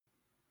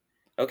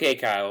Okay,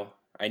 Kyle,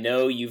 I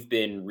know you've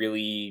been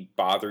really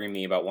bothering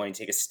me about wanting to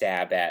take a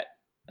stab at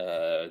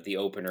the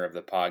opener of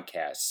the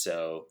podcast,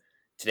 so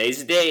today's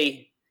the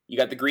day. You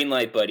got the green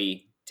light,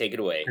 buddy. Take it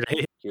away.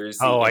 Great. Here's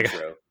the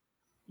intro.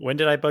 When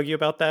did I bug you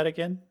about that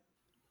again?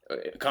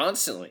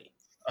 Constantly.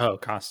 Oh,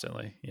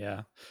 constantly.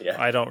 Yeah.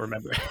 I don't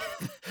remember.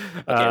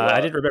 Okay, well,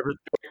 I didn't remember.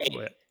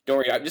 Don't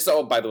worry.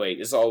 By the way,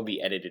 this all will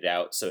be edited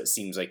out, so it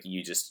seems like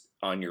you just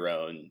on your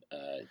own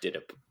did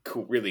a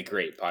really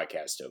great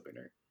podcast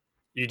opener.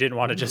 You didn't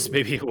want to just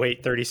maybe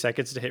wait 30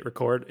 seconds to hit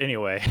record?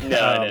 Anyway.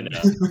 No.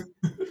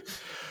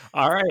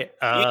 All right.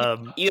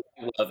 You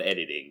love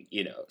editing,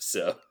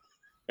 so.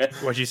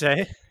 What'd you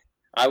say?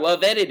 I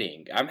love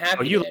editing. I'm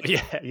happy.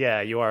 Yeah,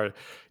 you are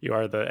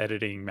the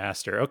editing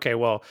master. Okay,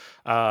 well,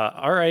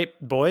 all right,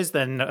 boys,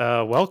 then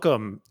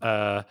welcome.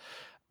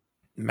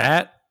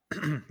 Matt,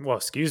 well,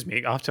 excuse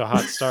me, off to a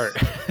hot start.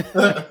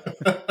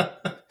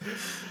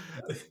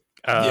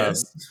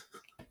 Yes.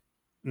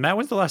 Matt,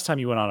 when's the last time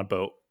you went on a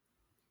boat?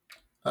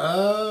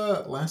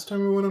 Last time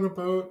we went on a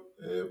boat,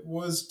 it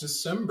was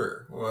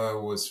December. I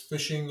was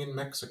fishing in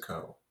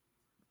Mexico.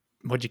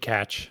 What'd you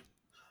catch?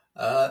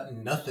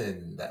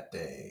 Nothing that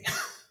day.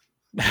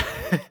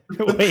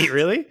 Wait,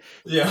 really?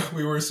 Yeah,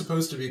 we were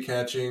supposed to be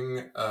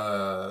catching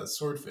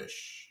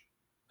swordfish.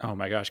 Oh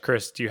my gosh,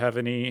 Chris, do you have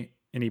any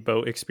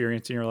boat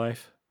experience in your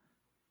life?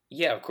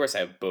 Yeah, of course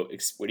I have boat.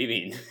 What do you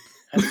mean?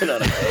 I've been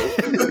on a boat.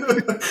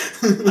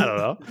 I don't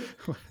know.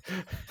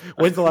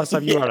 When's the last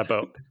time you were on a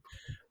boat?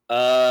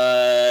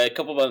 A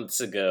couple months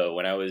ago,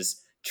 when I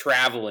was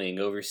traveling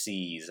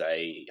overseas,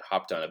 I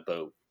hopped on a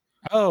boat.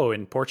 Oh,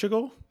 in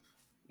Portugal?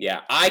 Yeah,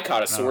 I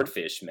caught a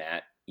swordfish,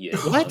 Matt. Yeah.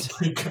 What?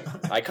 Oh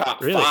I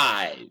caught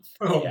 5.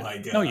 Oh my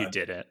god! No, you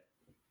didn't.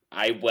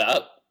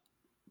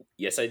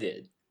 Yes, I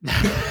did.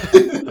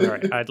 All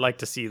right, I'd like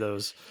to see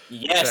those.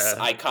 Yes,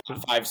 I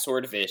caught 5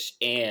 swordfish,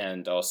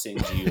 and I'll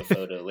send you a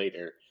photo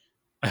later.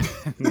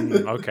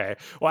 Okay.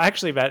 Well,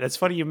 actually, Matt, it's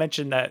funny you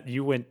mentioned that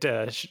you went,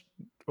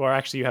 or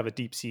actually, you have a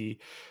deep sea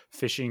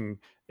fishing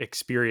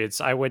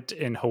experience. I went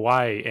in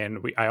Hawaii, and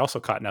I also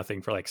caught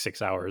nothing for like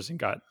 6 hours and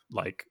got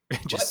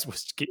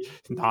was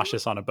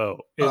nauseous on a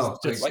boat. Why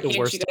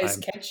can't you guys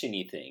catch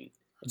anything?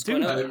 What's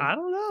going on? I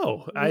don't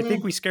know. I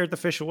think we scared the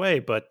fish away,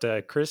 but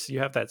Chris, you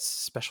have that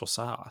special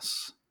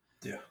sauce.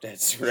 Yeah,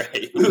 that's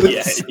right.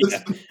 Yeah.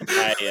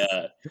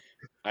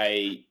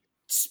 I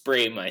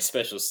spray my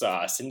special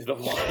sauce into the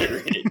water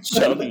and it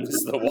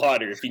chums the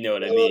water, if you know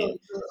what I mean.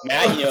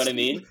 Matt, you know what I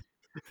mean?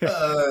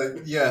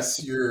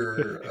 Yes,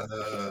 your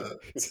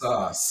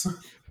sauce.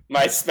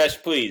 My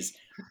special, please.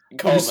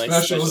 Call it my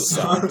special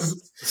sauce.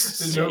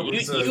 You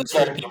of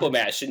all people,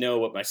 Matt, should know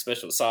what my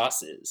special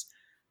sauce is.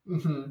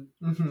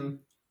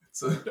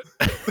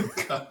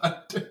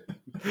 God.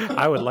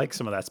 I would like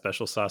some of that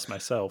special sauce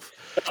myself.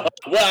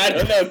 Well, I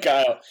don't know,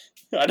 Kyle.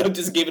 I don't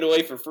just give it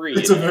away for free.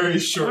 It's a very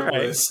short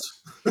list.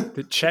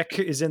 The check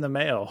is in the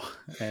mail.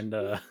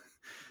 And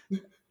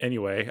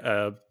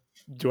anyway,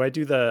 do I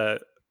do the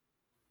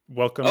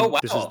welcome? Oh, wow.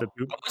 This is the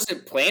I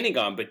wasn't planning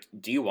on, but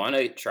do you want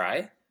to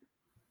try?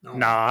 No.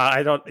 Nah,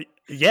 I don't.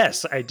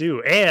 Yes, I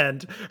do.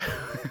 And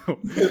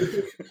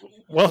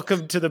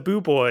welcome to the Boo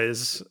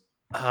Boys.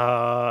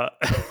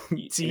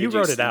 See, you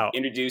wrote it out.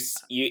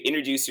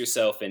 Introduce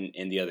yourself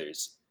and the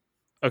others.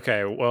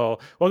 Okay,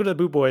 well, welcome to the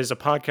Boo Boys, a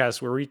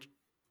podcast where we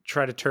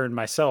try to turn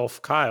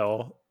myself,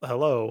 Kyle,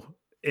 hello,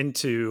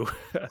 into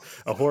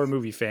a horror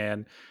movie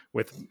fan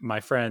with my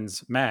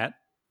friends Matt,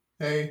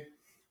 hey,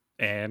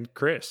 and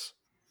Chris.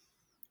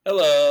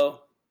 Hello.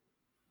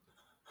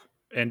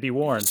 And be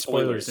warned,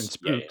 spoilers and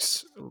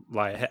spooks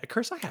lie ahead.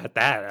 Chris, I had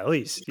that at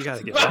least. You got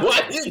to get that.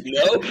 What?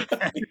 No.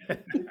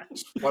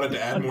 Wanted to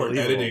add more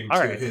editing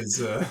to his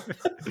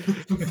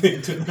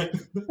thing tonight.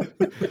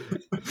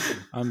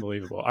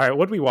 Unbelievable. All right,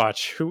 what did we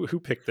watch? Who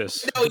picked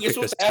this? No, you're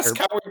supposed to ask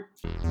Howard.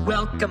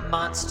 Welcome,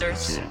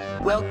 monsters.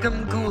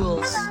 Welcome,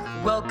 ghouls.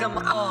 Welcome,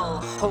 all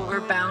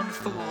horror-bound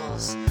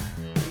fools.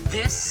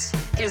 This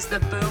is the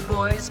Boo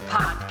Boys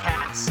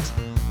podcast.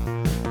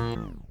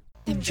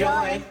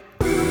 Enjoy.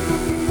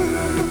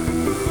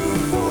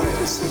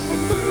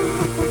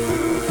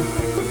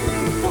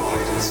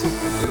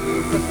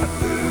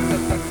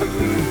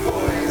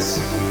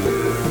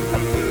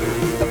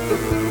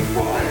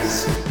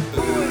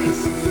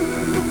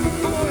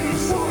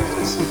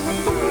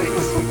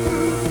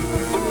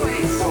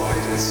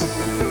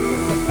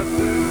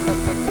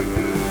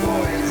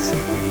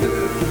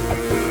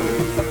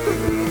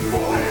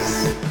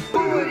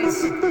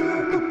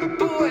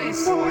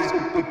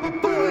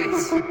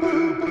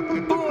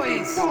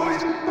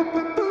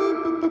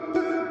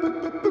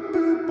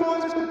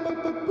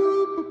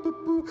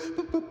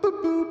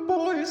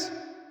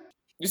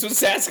 You're supposed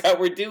to ask how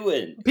we're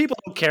doing. People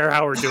don't care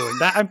how we're doing.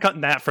 That I'm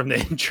cutting that from the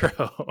intro.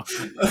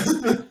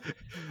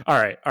 All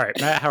right,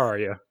 Matt, how are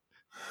you?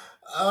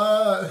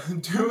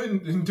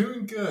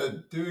 Doing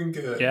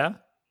good. Yeah.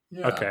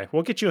 Okay,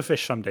 we'll get you a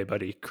fish someday,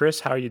 buddy.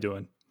 Chris, how are you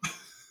doing?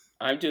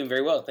 I'm doing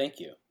very well, thank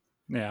you.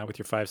 Yeah, with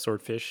your 5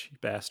 swordfish, you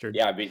bastard.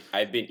 Yeah,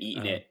 I've been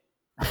eating it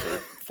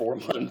for 4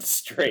 months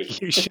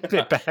straight. You shipped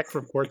it back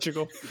from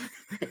Portugal.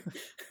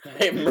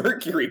 I have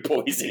mercury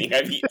poisoning.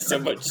 I've eaten so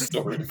much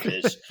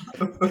swordfish.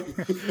 Was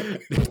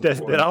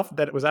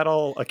that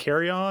all a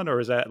carry-on, or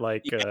is that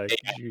like I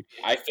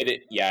fit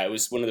it? Yeah, it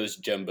was one of those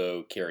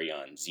jumbo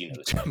carry-ons. You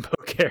know, jumbo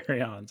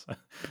carry-ons.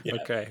 Yeah.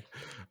 Okay,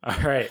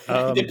 all right.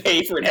 I had to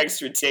pay for an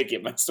extra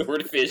ticket. My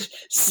swordfish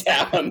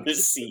sat on the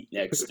seat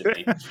next to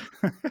me.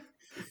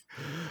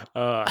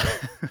 All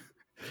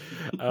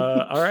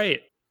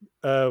right.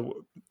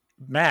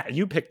 Matt,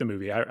 you picked the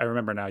movie. I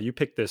remember now. You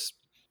picked this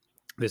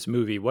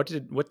movie. What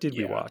did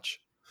we watch?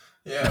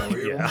 Yeah,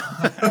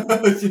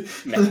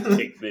 Matt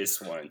picked this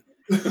one.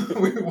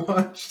 We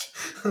watched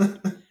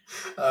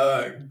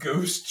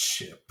Ghost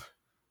Ship.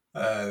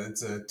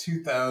 It's a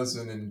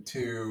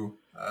 2002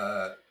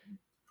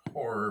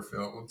 horror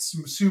film. It's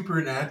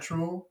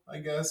supernatural, I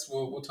guess.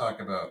 We'll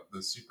talk about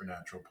the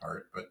supernatural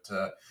part, but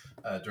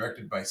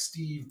directed by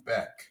Steve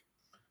Beck.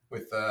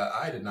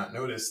 I did not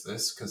notice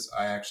this because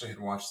I actually had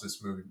watched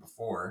this movie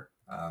before,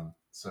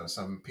 so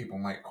some people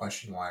might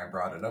question why I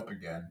brought it up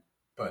again.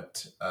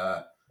 But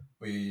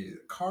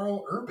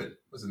Carl Urban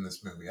was in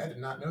this movie. I did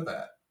not know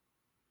that.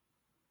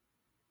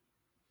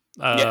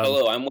 Yeah,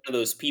 hello. I'm one of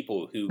those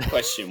people who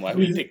question why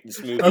we picked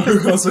this movie.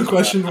 Who also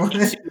question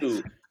why?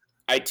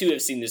 I too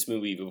have seen this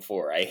movie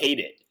before. I hate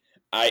it.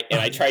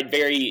 I tried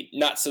very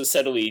not so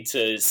subtly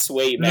to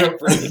sway Matt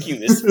for picking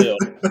this film.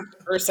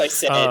 First, I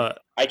said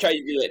I tried to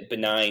do it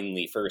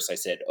benignly. First, I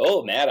said,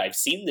 "Oh, Matt, I've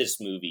seen this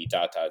movie." ...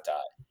 And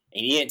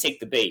he didn't take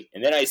the bait.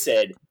 And then I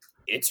said,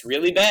 "It's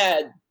really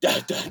bad." ...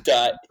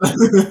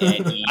 And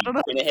he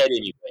went ahead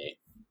anyway.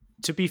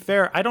 To be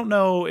fair, I don't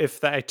know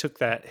if I took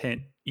that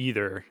hint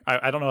either.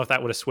 I don't know if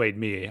that would have swayed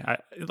me.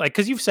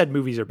 Because you've said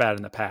movies are bad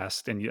in the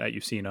past and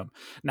you've seen them.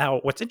 Now,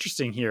 what's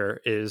interesting here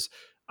is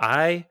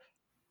I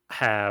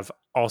have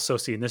also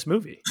seen this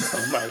movie.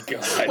 Oh my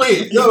god!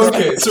 Wait, no,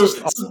 okay. So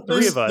all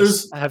three of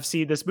us have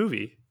seen this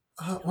movie.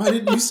 Why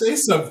didn't you say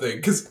something?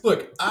 Because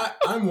look,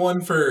 I'm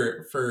one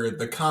for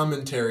the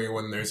commentary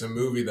when there's a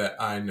movie that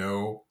I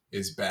know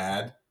is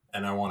bad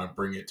and I want to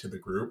bring it to the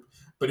group.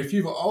 But if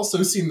you've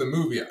also seen the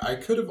movie, I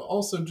could have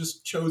also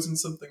just chosen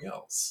something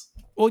else.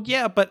 Well,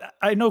 yeah, but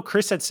I know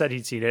Chris had said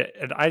he'd seen it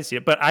and I'd seen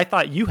it, but I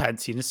thought you hadn't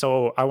seen it,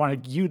 so I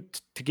wanted you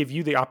to give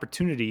you the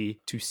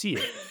opportunity to see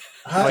it.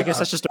 Well, I guess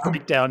that's just a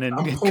breakdown in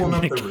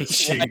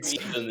communication. Why have you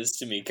done this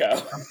to me,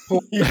 Kyle?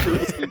 You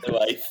ruined my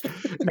life.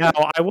 Now,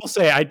 I will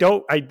say I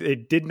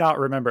did not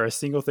remember a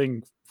single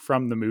thing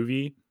from the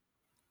movie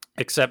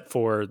except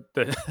for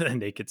the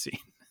naked scene.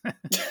 I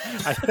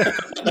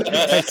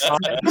saw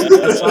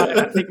it,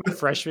 I think my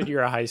freshman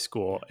year of high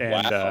school,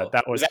 and wow.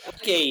 That was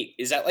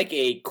is that like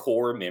a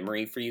core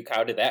memory for you,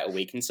 Kyle? Did that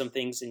awaken some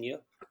things in you?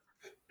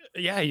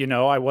 Yeah,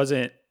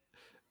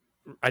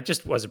 I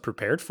just wasn't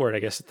prepared for it, I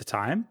guess, at the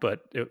time,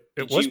 but it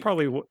was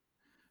probably.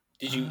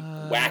 Did you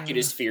whack it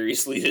as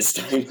furiously this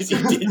time as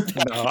you did?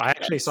 No, I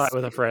actually saw it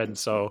with a friend,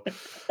 so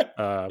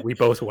we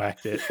both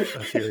whacked it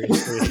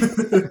furiously.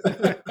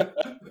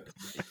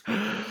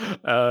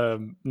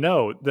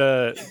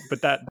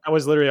 But that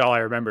was literally all I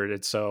remembered.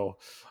 And so,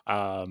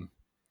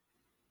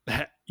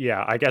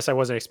 yeah, I guess I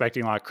wasn't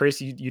expecting a lot. Chris,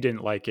 you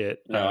didn't like it.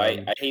 No,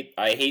 I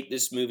hate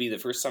this movie the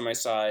first time I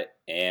saw it,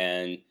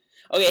 and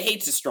okay,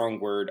 hate's a strong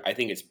word. I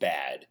think it's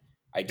bad.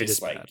 I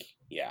dislike.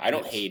 Yeah, I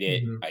don't hate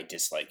it. Mm-hmm. I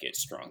dislike it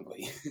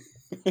strongly.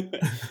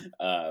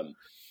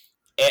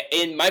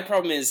 And my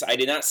problem is I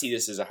did not see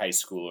this as a high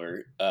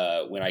schooler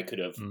when I could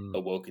have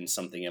awoken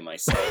something in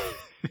myself.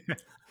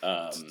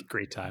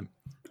 Great time.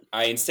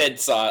 I instead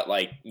saw it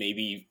like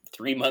maybe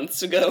 3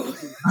 months ago.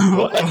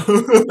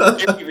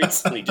 Very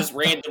recently, just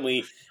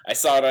randomly, I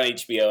saw it on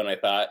HBO and I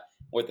thought,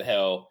 what the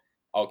hell?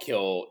 I'll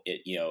kill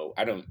it.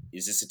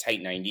 Is this a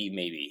tight 90?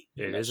 Maybe.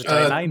 It is a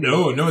tight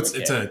 90. No,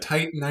 it's a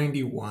tight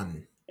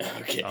 91.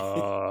 Okay.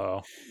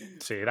 Oh,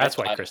 see, that's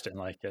why Chris didn't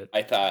like it.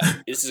 I thought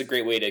this is a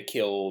great way to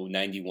kill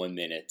 91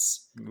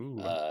 minutes.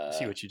 Ooh,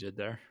 see what you did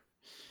there.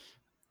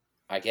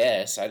 I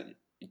guess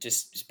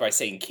just by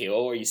saying kill,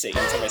 or you say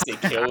anytime I say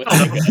kill,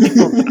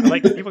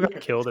 people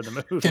got killed in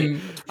the movie.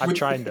 I'm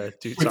trying to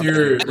do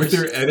something with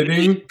your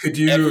editing. Could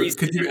you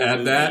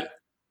add that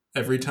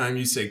every time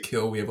you say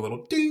kill? We have a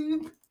little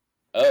ding.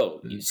 Oh,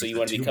 so you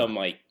want to become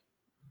like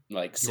you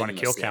want a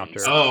kill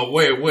counter? Oh,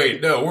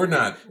 wait, no, we're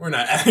not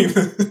adding.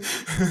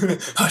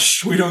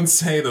 Hush, we don't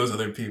say those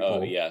other people.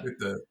 Oh yeah,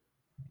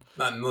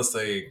 not unless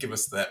they give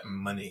us that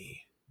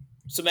money.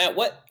 So Matt,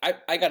 what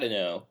I gotta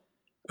know?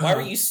 Why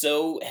were you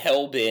so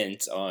hell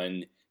bent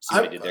on? See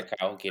what I did there,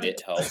 Kyle? Get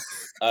it? Help.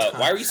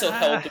 Why were you so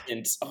hell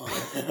bent on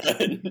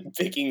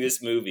picking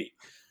this movie?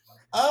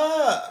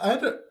 I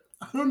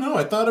don't know.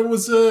 I thought it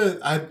was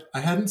I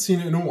hadn't seen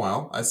it in a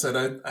while. I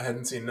said I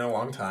hadn't seen it in a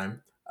long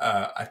time.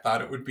 I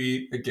thought it would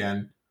be,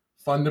 again,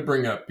 fun to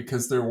bring up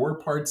because there were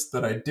parts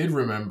that I did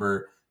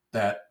remember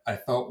that I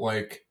felt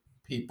like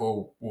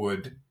people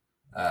would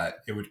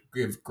it would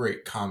give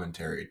great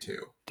commentary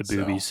to. The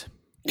boobies.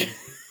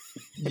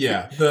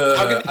 Yeah,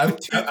 I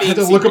had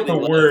to look up the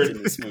word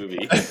in this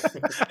movie.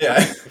 Yeah,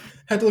 I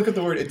had to look up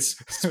the word. It's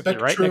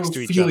spectrophilia. Right next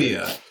to each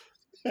other.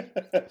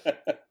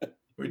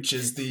 which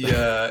is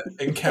the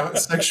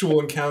sexual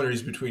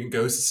encounters between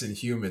ghosts and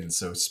humans.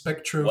 So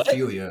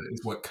spectrophilia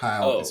is what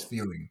Kyle is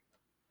feeling.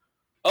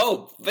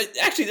 Oh, but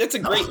actually, that's a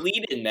great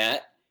lead in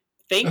that.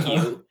 Thank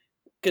you.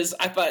 Because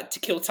I thought to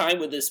kill time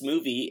with this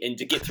movie and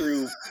to get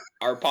through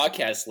our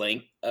podcast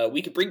length,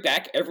 we could bring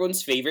back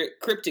everyone's favorite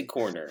Cryptid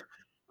Corner.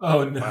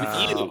 Oh, no.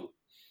 With you.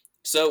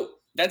 So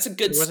that's a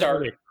good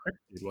start. Really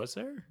cryptid, was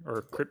there?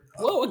 Or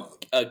Well,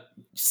 a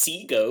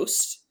sea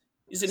ghost.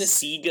 Isn't a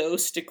sea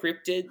ghost a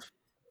cryptid?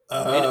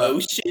 An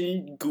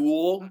ocean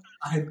ghoul?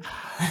 I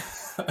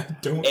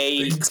don't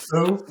think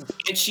so.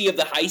 Banshee of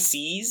the high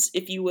seas,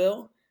 if you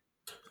will.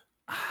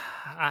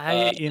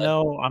 I'm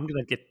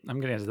gonna get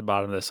to the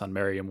bottom of this on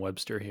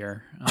Merriam-Webster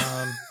here.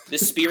 The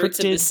spirits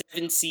of the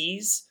seven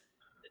seas.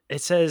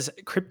 It says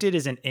cryptid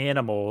is an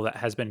animal that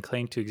has been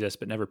claimed to exist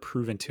but never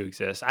proven to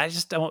exist. I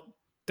just don't.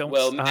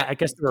 Well, Matt, I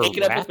guess there are take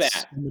it up with rats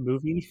Matt in the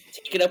movie.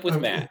 Take it up with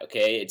Matt.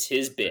 Okay, it's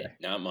his bit,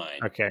 not mine.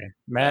 Okay,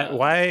 Matt,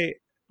 why?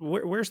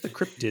 Where's the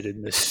cryptid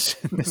in this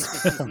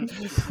film?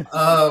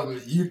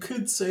 You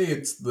could say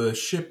it's the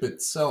ship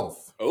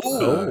itself.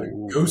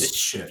 Ghost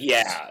ship.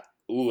 Yeah.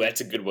 Ooh,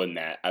 that's a good one,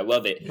 Matt. I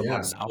love it.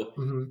 Yeah. So,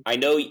 I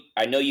know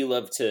you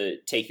love to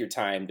take your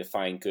time to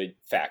find good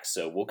facts.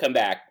 So we'll come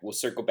back. We'll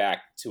circle back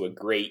to a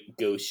great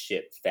ghost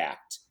ship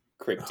fact,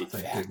 cryptid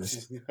fact.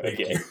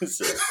 Okay.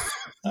 So,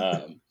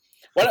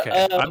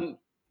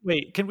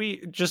 wait, can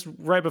we just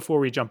right before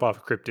we jump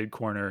off Cryptid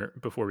Corner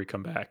before we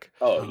come back?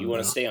 Oh, you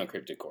want to stay on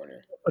Cryptid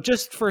Corner?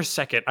 Just for a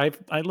second. I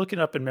look it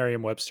up in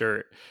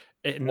Merriam-Webster.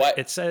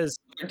 It says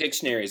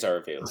dictionaries are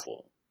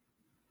available.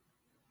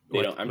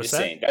 They don't. I'm just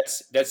saying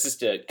that's just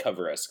to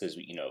cover us because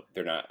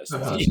they're not a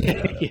sponsor.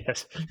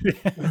 Yes.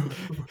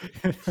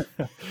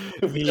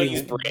 We don't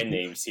use brand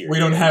names here. We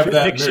don't have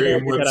that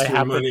that I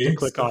have money to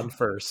click on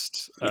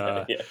first.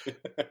 It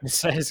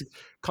says,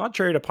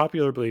 contrary to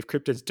popular belief,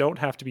 cryptids don't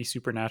have to be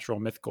supernatural,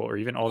 mythical, or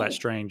even all that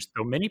strange.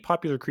 Though many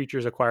popular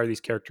creatures acquire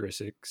these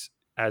characteristics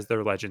as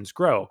their legends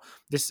grow.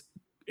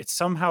 It's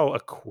somehow a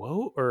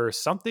quote or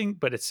something,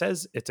 but it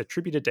says it's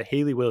attributed to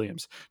Hayley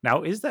Williams.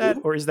 Now, is that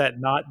or is that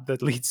not the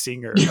lead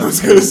singer? I was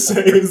going to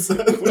say, is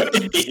that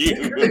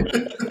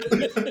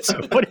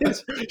So what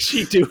is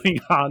she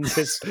doing on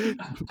this?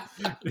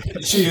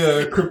 Is she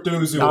a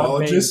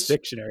cryptozoologist?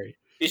 Dictionary.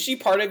 Is she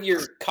part of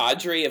your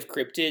cadre of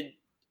cryptid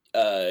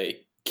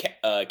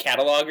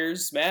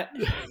catalogers, Matt?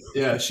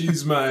 Yeah,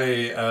 she's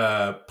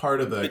my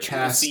part of the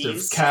cast of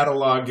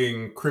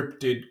cataloging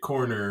Cryptid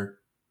Corner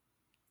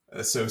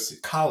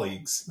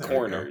colleagues.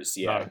 Corners,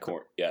 yeah. A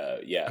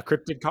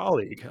cryptid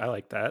colleague. I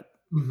like that.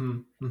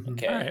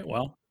 Okay. All right,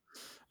 well,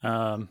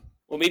 well,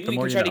 maybe we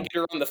can try to get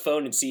her on the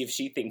phone and see if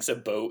she thinks a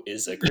boat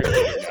is a cryptid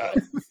or not.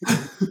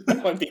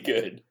 That might be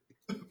good.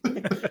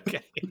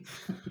 Okay.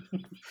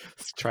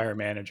 Let's try our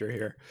manager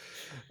here.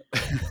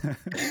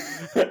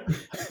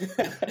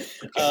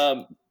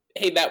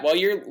 Hey, Matt, while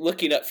you're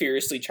looking up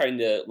furiously trying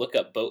to look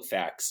up boat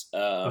facts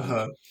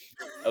of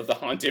the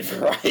haunted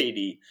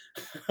variety,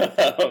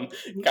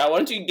 Kyle, why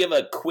don't you give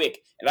a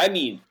quick, and I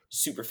mean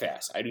super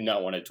fast, I do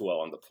not want to dwell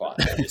on the plot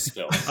of this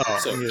film.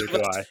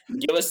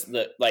 Give us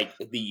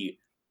the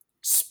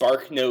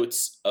spark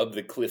notes of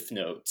the cliff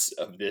notes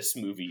of this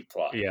movie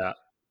plot. Yeah.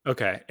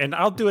 Okay. And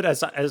I'll do it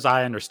as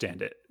I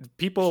understand it.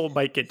 People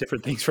might get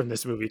different things from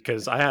this movie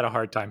because I had a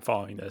hard time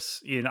following this.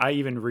 And I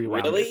even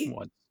rewound it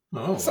once.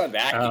 Oh, it's not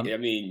that. I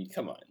mean,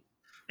 come on.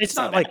 It's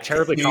not like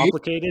terribly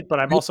complicated, but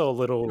I'm also a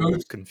little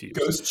confused.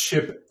 Ghost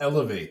ship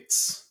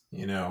elevates.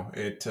 It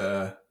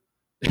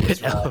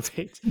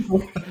elevates.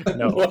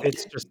 No,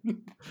 it's just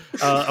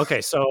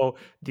okay. So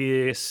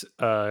this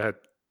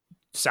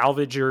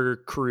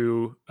salvager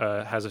crew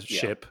has a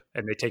ship,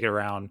 and they take it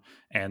around,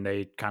 and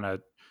they kind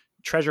of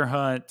treasure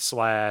hunt /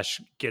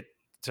 get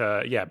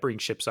to bring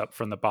ships up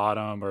from the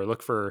bottom or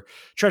look for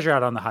treasure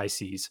out on the high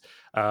seas.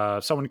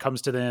 Someone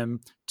comes to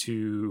them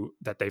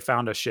that they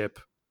found a ship,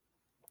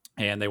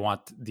 and they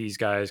want these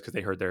guys because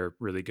they heard they're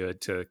really good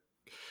to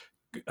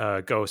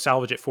go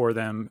salvage it for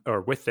them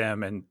or with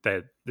them, and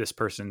that this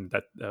person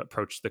that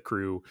approached the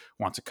crew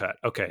wants a cut.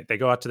 Okay, they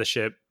go out to the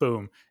ship.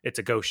 Boom, it's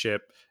a ghost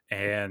ship,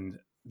 and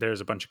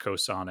there's a bunch of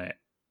ghosts on it.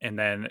 And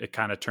then it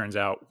kind of turns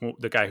out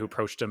the guy who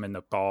approached him in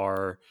the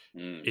bar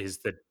is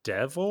the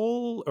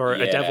devil or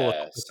a devil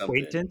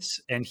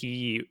acquaintance. And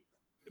he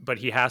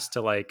has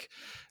to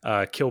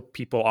kill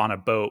people on a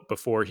boat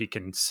before he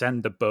can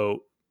send the boat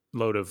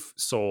load of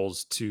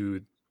souls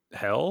to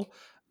hell.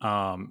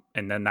 And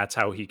then that's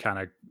how he kind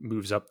of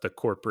moves up the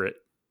corporate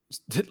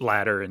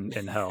ladder in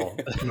hell.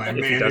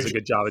 If he does a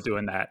good job of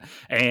doing that.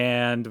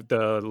 And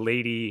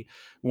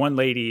one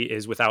lady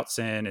is without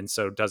sin, and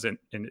so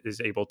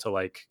is able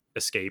to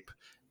escape.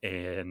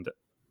 And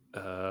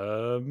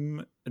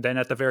then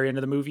at the very end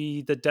of the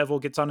movie, the devil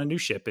gets on a new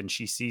ship, and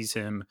she sees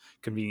him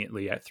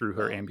conveniently through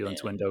her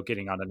ambulance window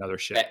getting on another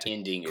ship. That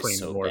ending is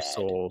so more bad.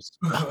 Souls.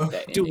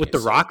 Dude, with the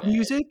rock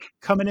music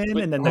coming in,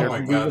 and then they're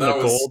moving the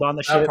gold on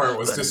the that ship. That part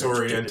was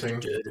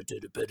disorienting.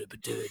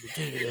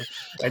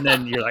 And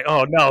then you're like,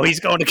 oh no, he's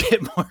going to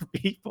get more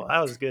people. That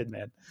was good,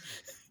 man.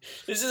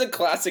 This is a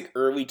classic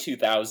early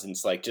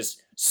 2000s, like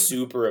just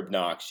super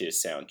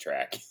obnoxious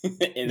soundtrack.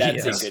 And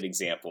that's Yes. a good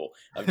example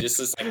of just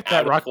this like That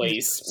out of rock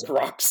place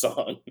rock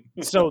song.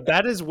 So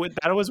that was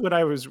what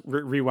I was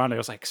rewound. I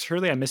was like,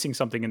 surely I'm missing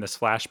something in this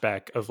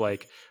flashback of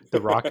like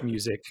the rock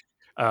music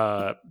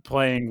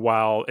playing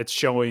while it's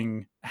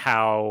showing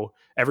how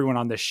everyone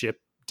on the ship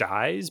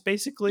dies,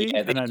 basically.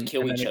 Yeah, they and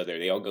kill then each other.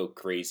 They all go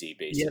crazy,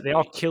 basically. they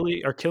all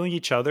are killing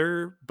each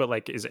other, but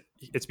like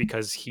it's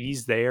because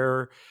he's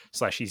there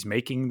 / he's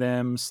making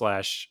them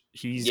 /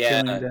 he's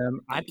killing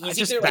them. I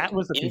just either, that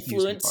was the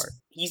confusing part.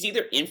 He's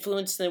either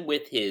influenced them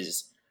with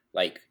his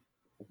like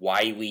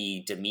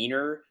wily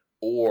demeanor,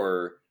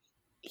 or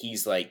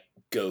he's like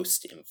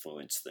ghost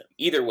influenced them.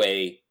 Either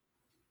way,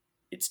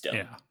 it's dumb.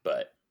 Yeah.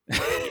 But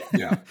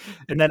Yeah.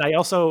 And then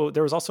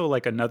there was also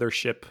like another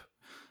ship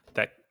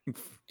that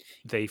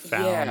they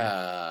found.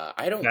 Yeah,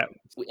 I don't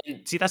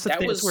See, that's the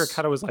thing. That's where it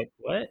kind of was like,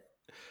 what?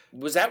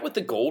 Was that what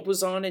the gold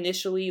was on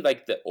initially?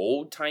 Like the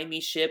old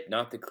timey ship,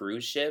 not the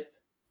cruise ship?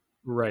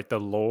 Right.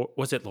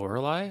 Was it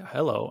Lorelei?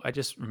 Hello. I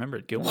just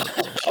remembered Gilmore.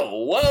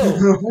 Oh,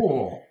 whoa.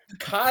 Cool.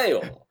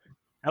 Kyle.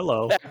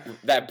 Hello.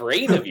 That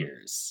brain of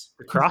yours.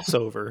 The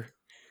crossover.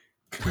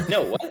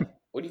 No, what?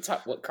 What are you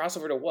talking? What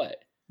crossover to what?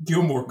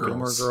 Gilmore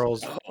Girls. Gilmore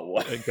Girls. Oh,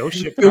 what? Ghost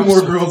ship.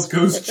 Gilmore Girls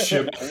Ghost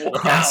Ship Wow.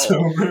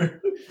 crossover.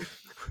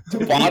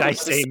 Need I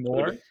say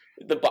more?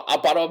 The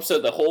bottom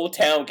episode, the whole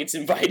town gets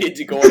invited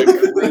to go on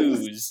a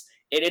cruise,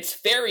 and it's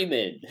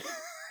Ferryman,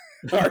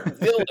 our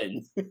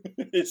villain.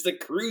 It's the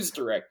cruise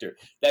director.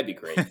 That'd be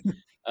great.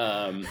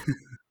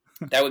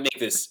 That would make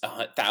this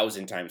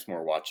 1,000 times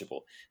more watchable.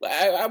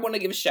 I want to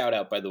give a shout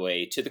out, by the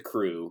way, to the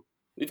crew.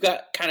 We've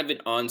got kind of an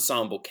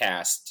ensemble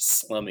cast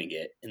slumming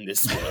it in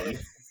this one.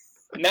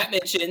 Matt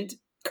mentioned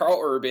Carl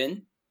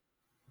Urban,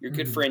 your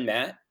good friend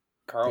Matt.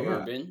 Carl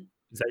Urban.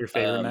 Is that your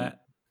favorite, Matt?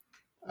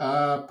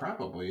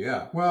 Probably,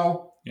 yeah.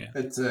 Well, yeah.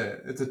 It's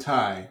a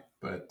tie,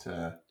 but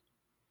a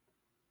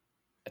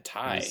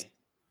tie.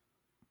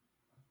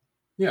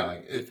 Yeah,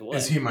 like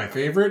is he my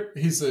favorite?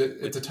 It's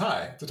a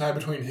tie. It's a tie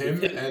between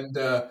him and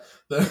the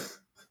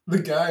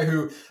guy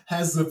who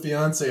has the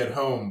fiance at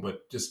home,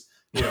 but just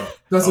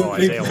doesn't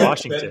think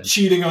that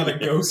cheating on a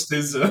ghost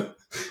is a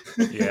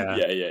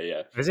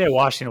yeah. Isaiah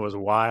Washington was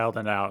wild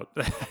and out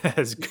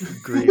as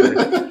Greer.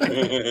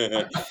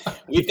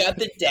 We've got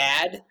the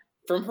dad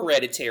from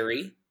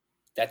Hereditary.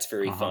 That's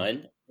very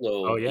fun.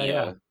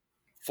 Little,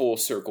 full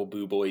circle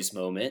Boo Boys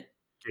moment.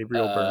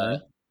 Gabriel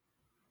Byrne.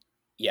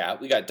 Yeah,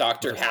 we got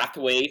Dr.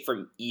 Hathaway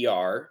from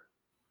ER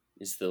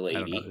is the lady. I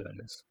don't know who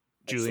that is.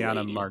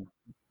 Juliana Margulies?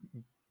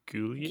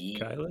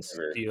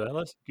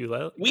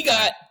 We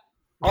got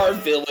our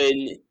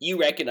villain. You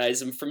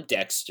recognize him from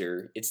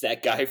Dexter. It's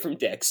that guy from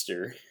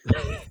Dexter.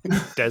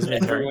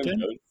 Desmond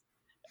Harrington?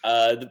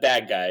 The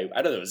bad guy.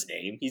 I don't know his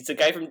name. He's the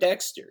guy from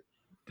Dexter.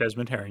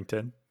 Desmond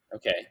Harrington.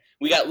 Okay.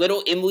 We got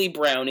little Emily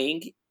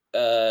Browning,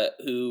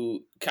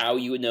 who Kyle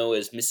you would know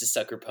as Mrs.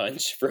 Sucker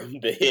Punch from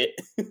the hit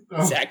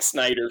Zack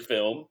Snyder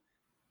film.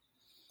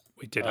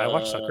 Wait, did I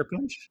watch Sucker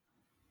Punch?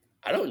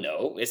 I don't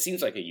know. It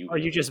seems like Are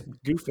you just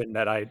goofing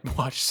that I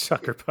watched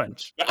Sucker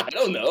Punch? I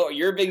don't know.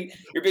 You're a big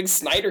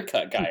Snyder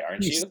Cut guy,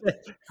 aren't you?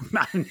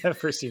 I've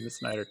never seen the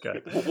Snyder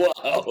Cut.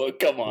 Whoa,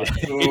 come on.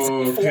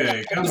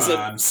 Okay, come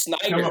on.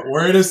 Come on.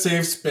 We're in a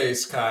safe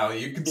space, Kyle.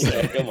 You can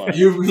say come on.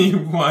 You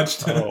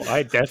watched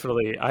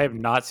it. I have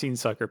not seen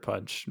Sucker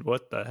Punch.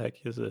 What the heck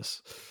is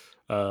this?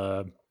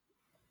 Don't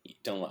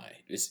lie.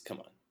 Come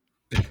on.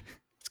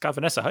 It's got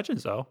Vanessa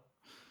Hudgens, though.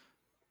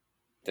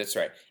 That's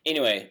right.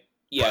 Anyway,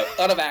 yeah,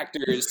 a lot of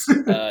actors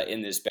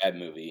in this bad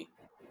movie.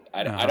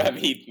 I don't have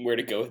anywhere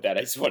to go with that.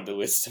 I just wanted to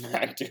list some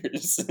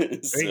actors.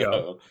 There you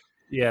go.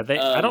 Yeah,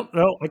 I don't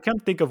know. I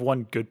can't think of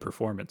one good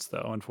performance,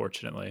 though,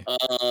 unfortunately.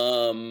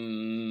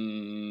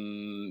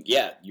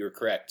 Yeah, you're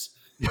correct.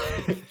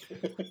 It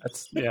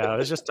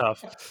was just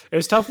tough. It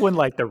was tough when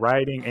like the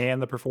writing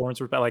and the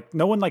performance were bad. Like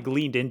no one like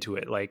leaned into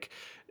it.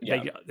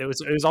 It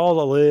was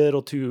all a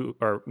little too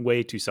or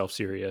way too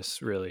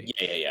self-serious, really.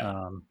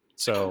 Yeah.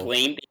 So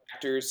blame the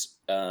actors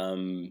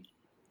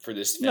for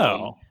this film.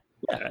 No.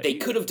 Yeah. They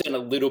could have done a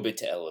little bit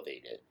to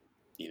elevate it,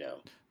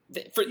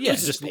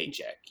 just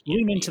paycheck.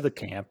 Lean into the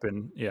camp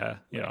and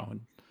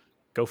and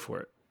go for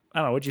it. I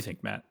don't know. What'd you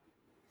think, Matt?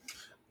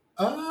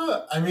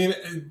 I mean,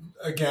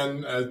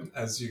 again,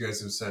 as you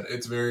guys have said,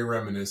 it's very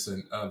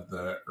reminiscent of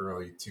the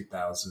early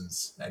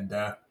 2000s,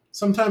 and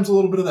sometimes a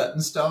little bit of that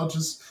nostalgia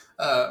is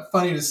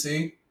funny to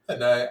see.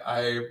 And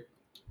I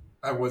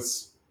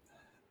was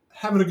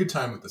having a good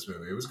time with this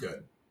movie. It was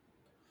good.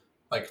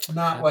 A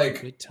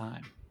good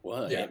time.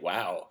 What? Yeah.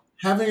 Wow.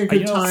 Having a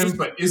good time,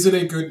 but is it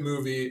a good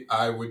movie?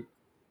 I would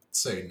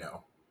say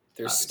no.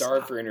 They're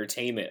starved for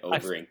entertainment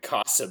over in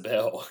Casa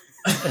Bell.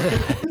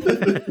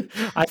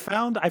 I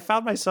found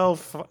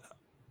myself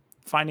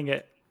finding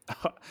it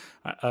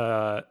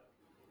hard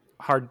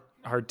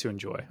to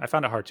enjoy. I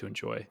found it hard to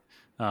enjoy.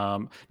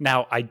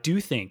 Now I do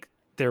think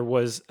there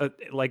was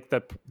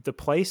the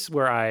place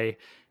where I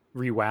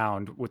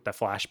rewound with the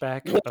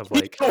flashback of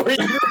like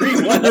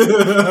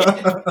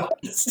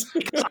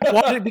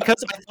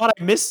because I thought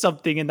I missed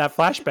something in that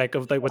flashback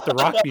of like with the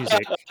rock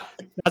music.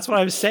 That's what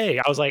I was saying.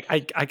 I was like,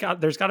 I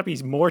got there's got to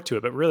be more to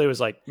it, but really it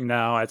was like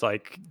no,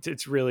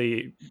 it's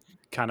really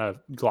kind of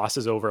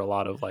glosses over a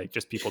lot of like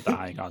just people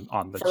dying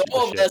on the For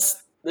all ship. of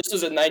us, this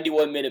was a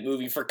 91-minute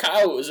movie. For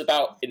Kyle, it was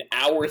about an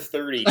hour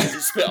 30 because he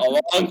spent a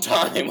long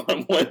time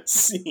on one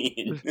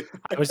scene.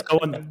 I was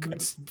going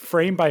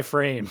frame by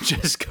frame,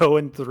 just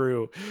going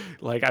through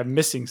like I'm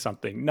missing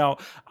something. No,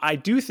 I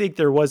do think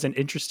there was an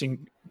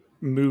interesting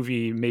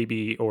movie,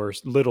 maybe, or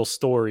little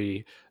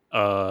story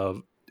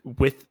of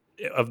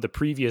the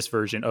previous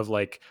version of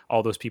like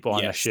all those people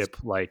on the Yes. ship,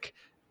 like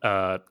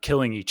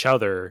killing each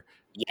other.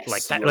 Yes,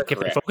 Like that, you are like if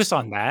they correct. focus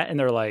on that and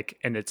they're like,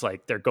 and it's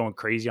like they're going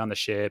crazy on the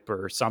ship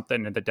or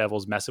something, and the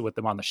devil's messing with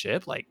them on the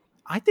ship. Like,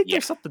 I think Yeah.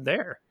 there's something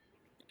there.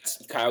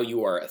 Kyle,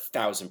 you are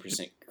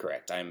 1,000%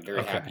 correct. I'm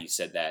very happy you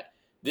said that.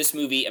 This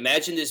movie,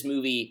 imagine this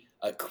movie,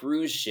 a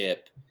cruise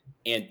ship,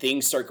 and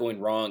things start going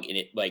wrong, and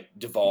it like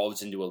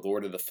devolves into a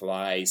Lord of the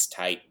Flies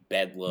type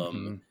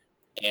bedlam,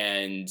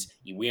 and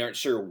we aren't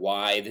sure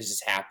why this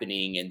is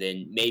happening, and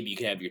then maybe you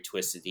can have your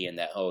twist at the end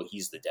that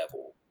he's the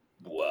devil.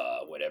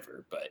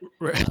 Whatever, but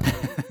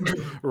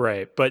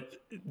right. But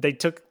they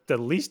took the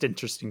least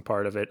interesting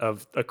part of it,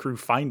 of a crew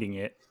finding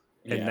it,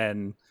 and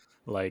then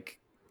like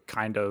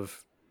kind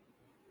of,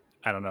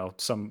 I don't know,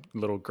 some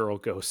little girl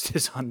ghost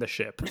is on the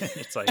ship.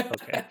 It's like,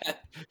 okay.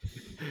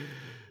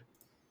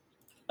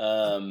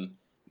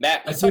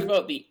 Matt, let's talk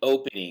about the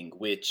opening,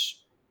 which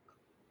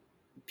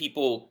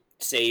people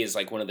say is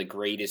like one of the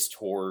greatest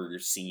horror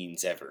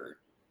scenes ever.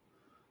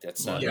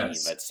 That's not me.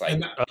 That's like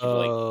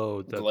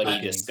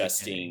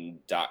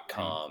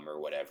bloodydisgusting.com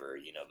or whatever,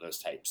 those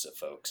types of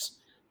folks.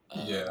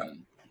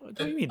 What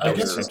do you mean I those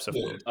guess types of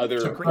folks?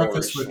 Other horror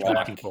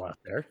schlock people out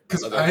there.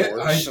 Because Other I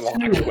horror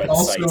schlock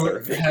also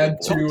websites had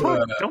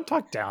to. Don't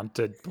talk down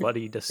to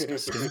bloody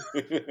disgusting.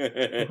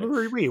 Who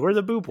are we? We're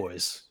the Boo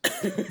Boys. All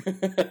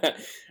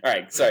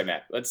right, sorry,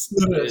 Matt. Let's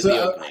do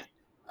the opening.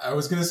 I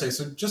was going to say,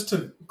 so just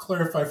to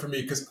clarify for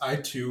me, because I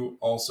too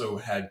also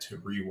had to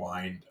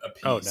rewind a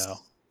piece. Oh no!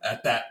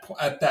 At that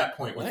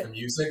point with the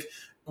music,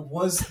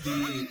 was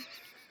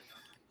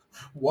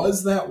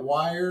that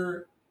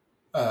wire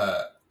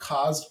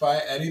caused by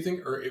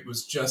anything, or it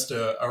was just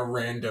a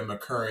random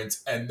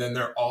occurrence, and then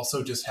there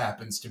also just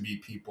happens to be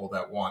people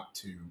that want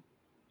to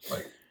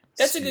like?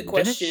 That's a good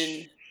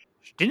question.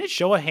 Didn't it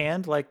show a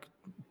hand like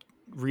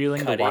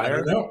reeling the wire? I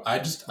don't know. I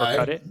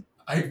cut it.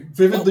 I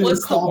vividly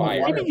recall the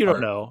wire. Maybe you don't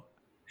know.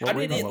 How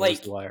did it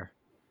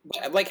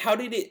how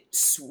did it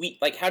sweep?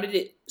 Like, how did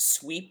it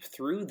sweep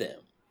through them?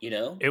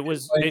 It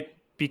was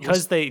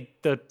because the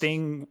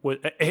thing was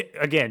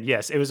again.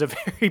 Yes, it was a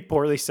very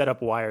poorly set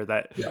up wire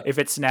that if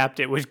it snapped,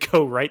 it would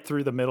go right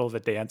through the middle of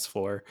the dance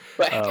floor.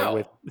 But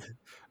how?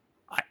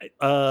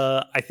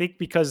 I think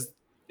because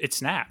it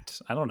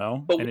snapped. I don't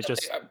know, and it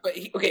just.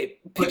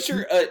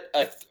 Picture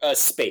a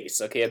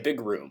space. Okay, a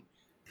big room.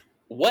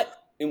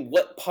 In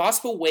what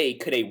possible way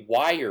could a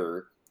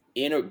wire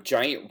in a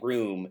giant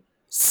room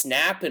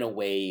snap in a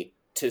way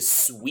to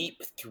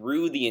sweep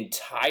through the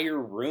entire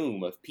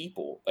room of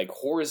people, like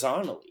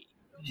horizontally?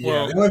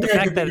 Yeah, well, the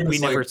fact that we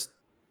never.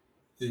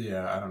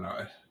 I don't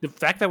know. The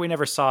fact that we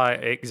never saw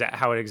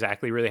how it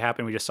exactly really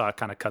happened, we just saw it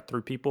kind of cut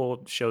through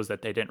people, shows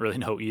that they didn't really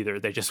know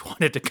either. They just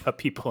wanted to cut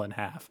people in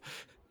half.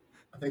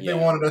 I think they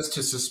wanted us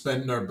to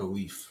suspend our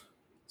belief.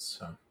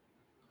 So.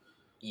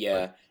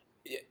 Yeah.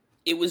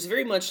 It was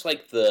very much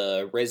like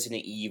the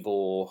Resident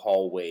Evil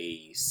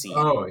hallway scene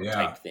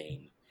type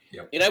thing.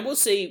 Yep. And I will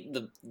say,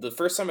 the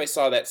first time I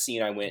saw that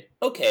scene, I went,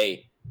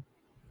 okay,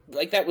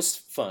 like that was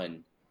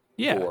fun,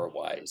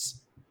 horror-wise.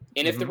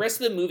 And if the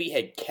rest of the movie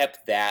had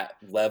kept that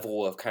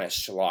level of kind of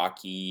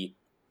schlocky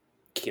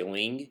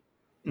killing,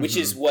 which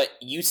is what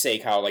you say,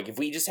 Kyle, like if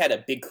we just had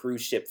a big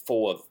cruise ship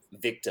full of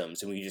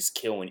victims and we just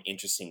kill in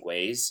interesting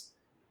ways,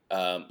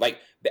 like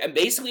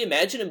basically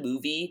imagine a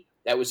movie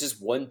that was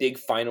just one big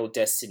Final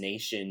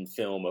Destination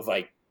film of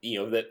like,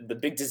 the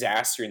big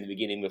disaster in the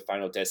beginning with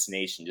Final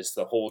Destination, just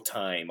the whole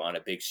time on a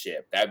big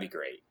ship. That'd be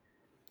great.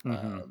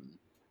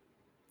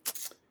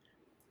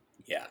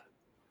 Yeah,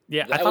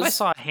 I thought I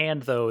saw a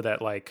hand though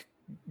that like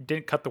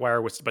didn't cut the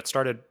wire, but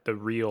started the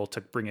reel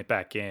to bring it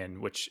back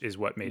in, which is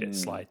what made it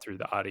slide through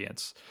the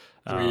audience.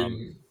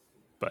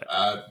 But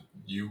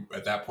you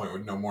at that point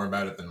would know more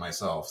about it than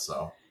myself,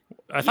 so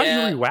I thought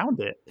you rewound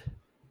it.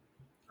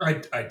 I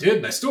did,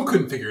 and I still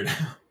couldn't figure it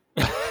out.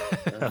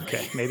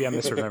 Okay, maybe I'm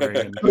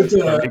misremembering.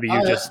 Or maybe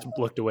you just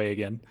looked away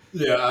again.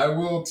 Yeah, I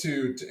will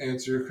to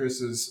answer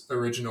Chris's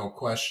original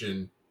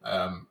question,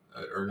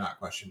 or not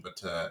question,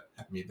 but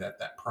have me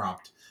that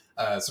prompt.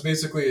 So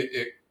basically,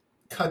 it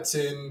cuts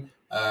in.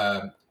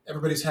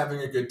 Everybody's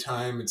having a good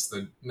time. It's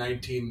the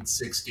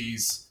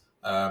 1960s.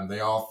 They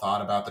all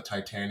thought about the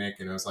Titanic,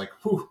 and it was like,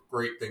 whew,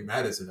 great thing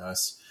that isn't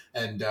us.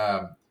 And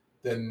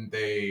then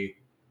they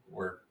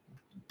were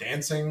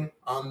dancing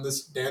on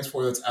this dance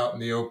floor that's out in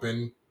the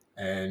open,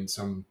 and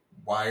some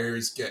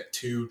wires get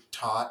too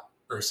taut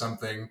or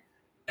something,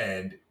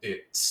 and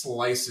it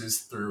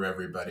slices through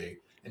everybody.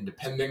 And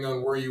depending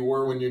on where you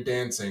were when you're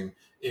dancing,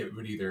 it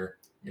would either,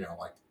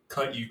 like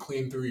cut you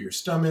clean through your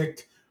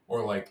stomach,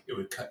 or like it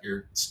would cut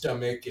your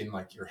stomach and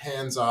like your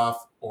hands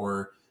off,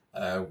 or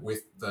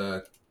with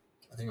I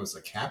think it was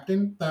the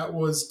captain that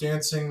was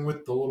dancing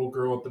with the little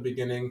girl at the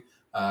beginning.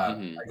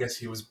 I guess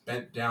he was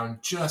bent down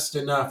just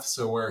enough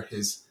so where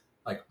his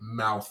like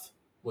mouth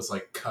was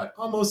like cut,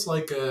 almost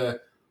like a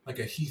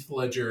Heath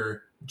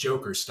Ledger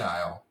Joker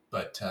style,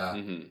 but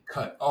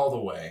cut all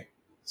the way.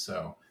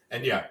 So,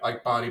 and yeah,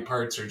 like body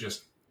parts are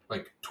just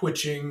like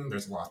twitching.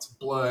 There's lots of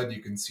blood.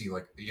 You can see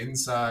like the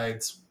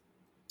insides.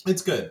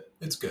 It's good.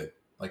 It's good.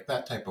 Like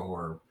that type of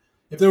horror.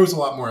 If there was a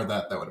lot more of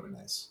that, that would have been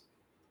nice.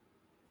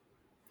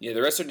 Yeah,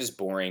 the rest are just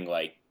boring.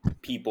 Like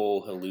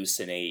people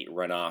hallucinate,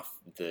 run off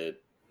the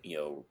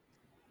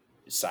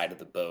side of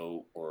the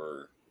boat,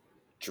 or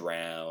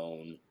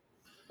drown,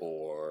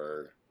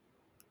 or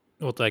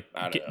like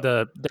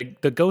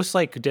the ghost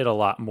like did a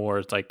lot more.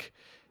 It's like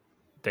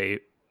they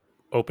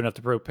opened up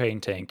the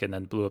propane tank and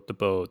then blew up the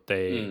boat.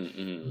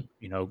 They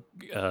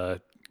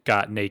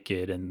got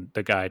naked, and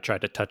the guy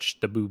tried to touch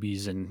the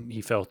boobies and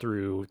he fell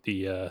through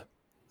the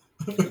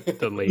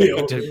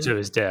lady to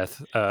his death.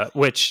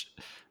 Which,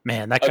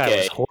 man, that guy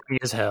was horny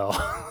as hell.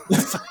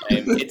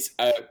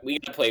 We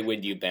gotta play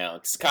When You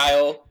Bounce.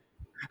 Kyle,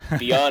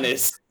 be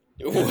honest.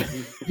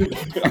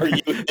 Are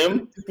you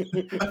him?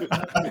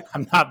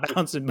 I'm not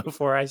bouncing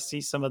before I see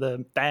some of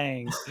the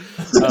things.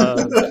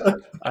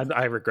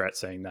 I regret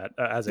saying that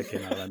as it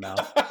came out of my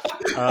mouth.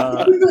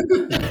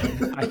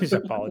 I just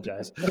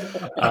apologize.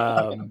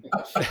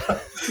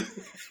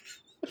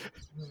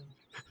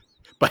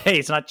 But hey,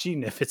 it's not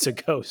cheating if it's a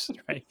ghost,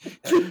 right?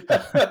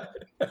 I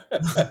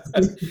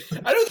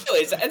don't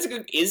know. That's a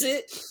good. Is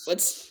it?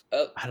 Let's.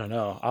 I don't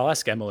know. I'll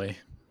ask Emily.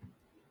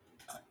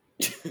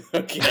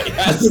 Okay.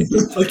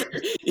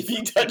 If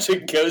you touch a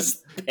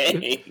ghost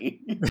bang.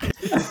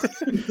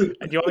 Do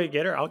you want me to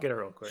get her? I'll get her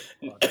real quick.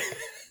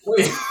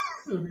 Wait.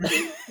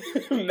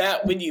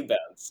 Matt, when you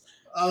bounce.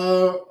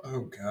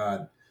 Oh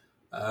God.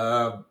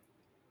 I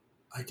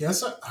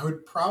guess I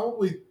would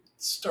probably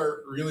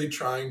start really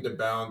trying to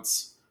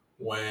bounce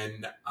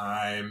when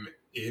I'm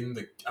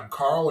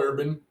Carl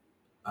Urban.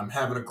 I'm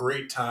having a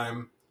great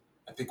time.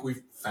 I think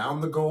we've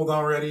found the gold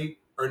already.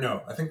 Or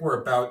no, I think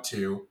we're about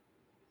to.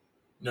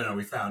 No,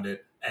 we found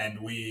it. And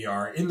we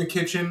are in the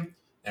kitchen,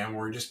 and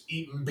we're just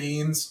eating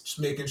beans, just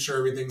making sure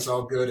everything's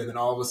all good. And then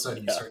all of a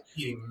sudden, you start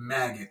eating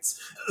maggots.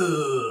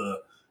 Ugh.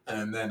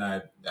 And then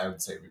I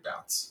would say we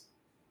bounce.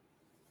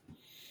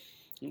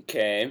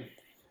 Okay.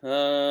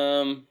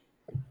 All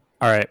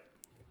right.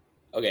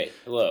 Okay.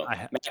 Hello.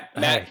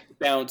 Matt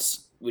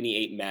bounced when he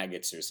ate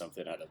maggots or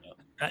something. I don't know.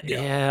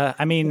 Yeah.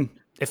 I mean,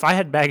 if I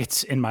had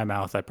maggots in my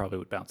mouth, I probably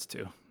would bounce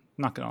too. I'm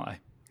not gonna lie.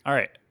 All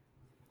right.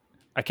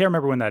 I can't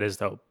remember when that is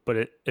though, but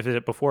if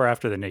it's before or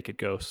after the naked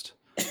ghost.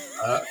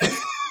 I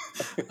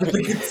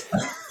think it's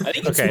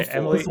okay,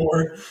 Emily.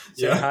 Before.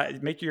 Yeah. Hi,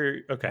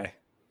 okay.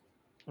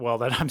 Well,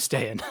 then I'm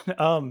staying.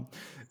 Emily,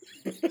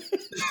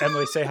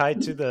 say hi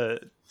to the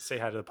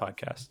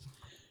podcast.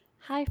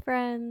 Hi,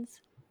 friends.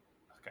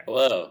 Okay.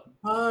 Hello.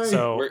 Hi.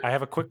 So I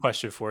have a quick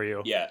question for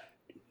you. Yeah.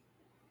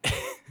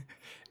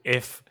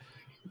 If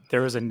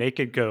there was a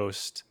naked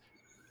ghost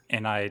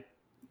and I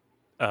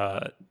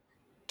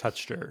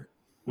touched her,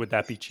 would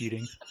that be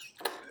cheating?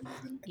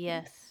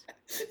 Yes.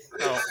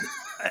 Oh,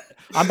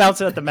 I'm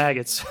bouncing at the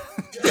maggots.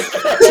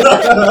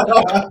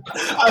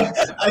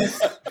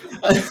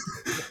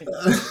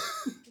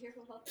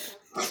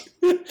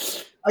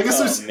 I guess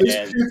there's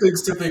two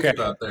things to think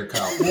about there,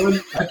 Kyle. One,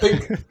 I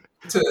think,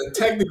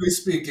 technically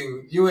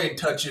speaking, you ain't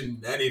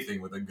touching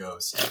anything with a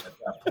ghost at that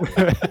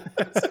point.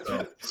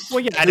 So, well,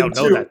 yeah, I don't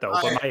know that though,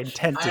 but my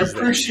intent is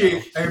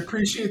I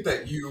appreciate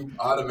that you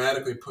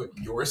automatically put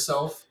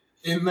yourself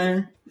in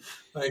there.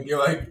 Like you're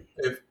like,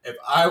 if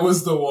I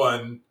was the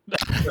one,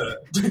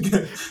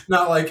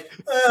 not like,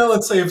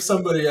 let's say if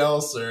somebody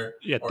else or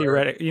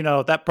theoretically,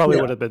 that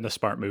probably would have been the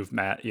smart move,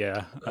 Matt.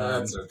 Yeah,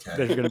 that's okay.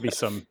 There's going to be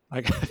some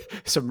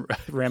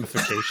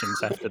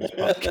ramifications after this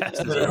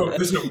podcast. I hope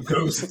there's no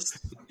ghosts.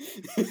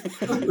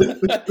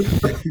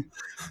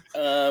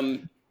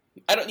 I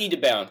don't need to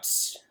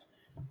bounce,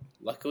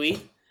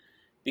 luckily.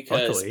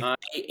 Because I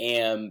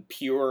am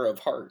pure of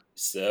heart,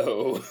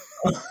 so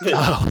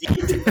cannot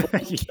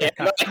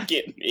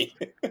get me.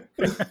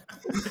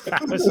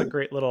 That was a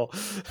great little,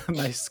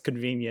 nice,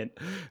 convenient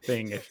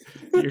thing.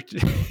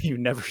 If you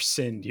never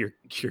sinned,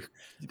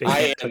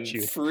 I am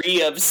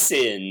free of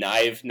sin. I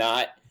have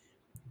not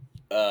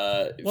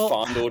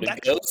fondled a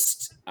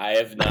ghost. I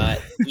have not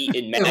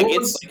eaten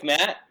maggots like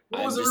Matt.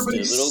 I'm just a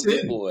little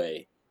good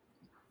boy.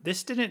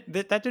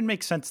 That didn't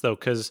make sense though,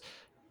 because.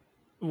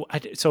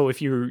 So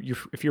if you're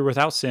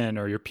without sin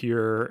or you're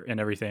pure and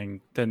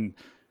everything, then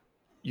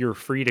you're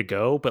free to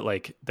go. But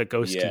like the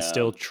ghost can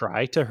still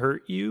try to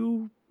hurt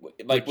you.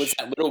 Like was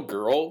that little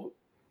girl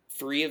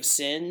free of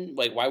sin?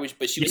 Like why was?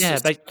 But she was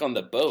stuck on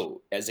the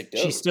boat as a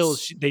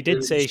ghost. They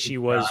did say she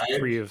was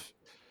free of.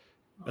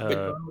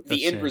 But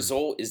the a end sin.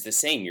 result is the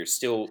same. You're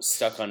still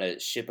stuck on a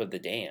ship of the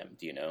damned,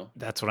 you know?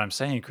 That's what I'm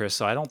saying, Chris.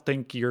 So I don't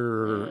think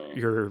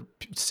your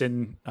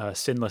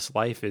sinless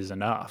life is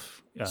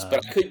enough.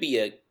 But I could be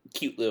a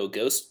cute little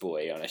ghost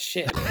boy on a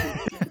ship.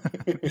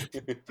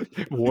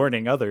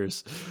 Warning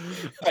others.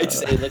 I'd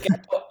say, look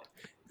out.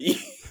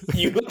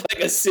 You look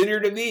like a sinner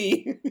to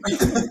me.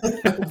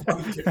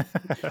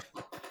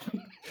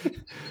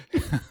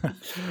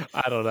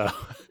 I don't know.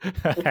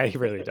 I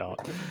really don't.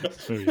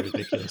 It's really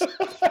ridiculous.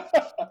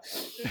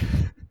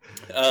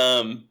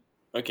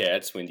 Okay,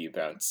 that's Windy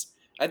Bounce.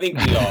 I think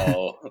we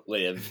all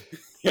live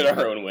in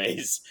our own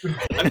ways.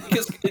 I mean,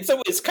 because in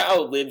some ways,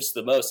 Kyle lives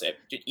the most.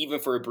 Even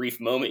for a brief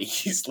moment,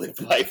 he's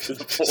lived life to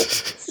the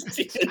fullest.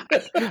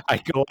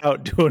 I go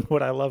out doing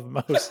what I love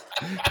most.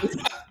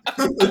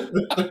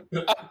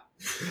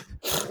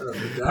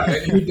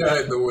 He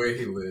died the way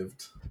he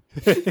lived.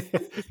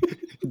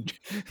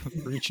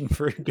 Reaching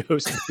for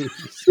ghost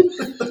movies.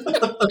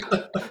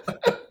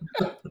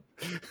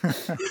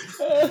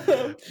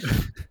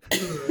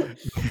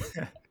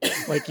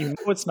 Like, you know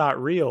it's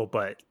not real,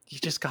 but you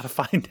just got to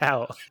find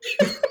out.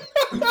 I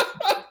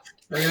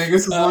mean, I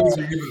guess as long as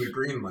you're given the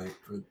green light,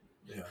 but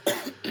yeah.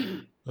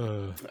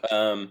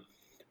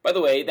 By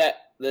the way,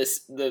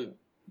 the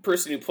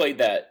person who played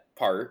that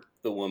part,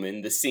 the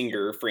woman, the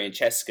singer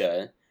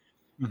Francesca,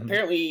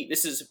 apparently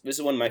this is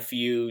one of my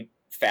few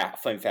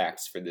fun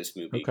facts for this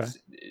movie. Okay.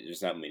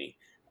 There's not many.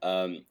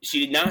 She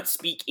did not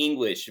speak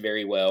English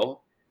very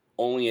well,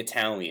 only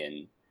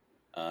Italian.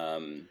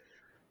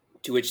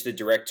 To which the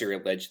director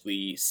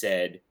allegedly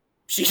said,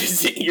 "She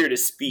isn't here to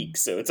speak,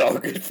 so it's all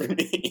good for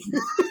me."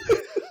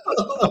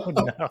 Oh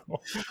no!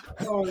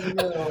 Oh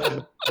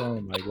no!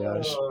 Oh my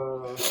gosh!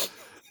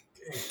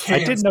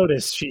 I did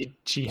notice she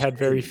had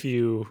very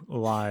few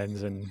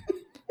lines, and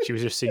she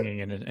was just singing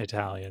in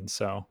Italian.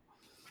 So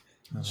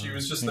she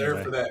was just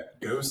there for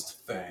that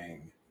ghost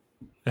thing.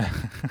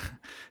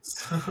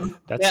 That's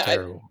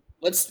terrible.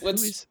 Let's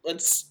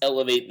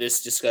elevate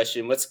this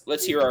discussion.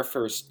 Let's hear our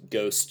first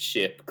ghost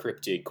ship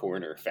cryptid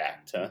corner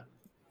fact, huh?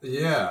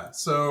 Yeah.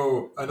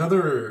 So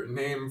another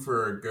name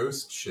for a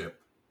ghost ship,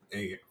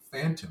 a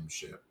phantom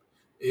ship.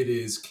 It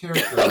is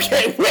characterized.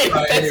 Okay, wait.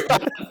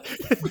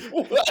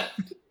 What?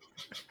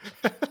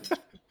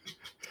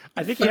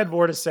 I think he had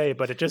more to say,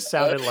 but it just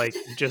sounded like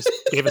you just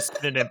gave a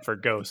synonym for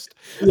ghost.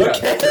 Yeah.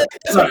 Okay.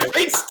 That's a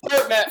great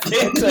start, Matt.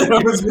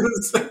 I was going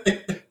to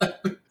say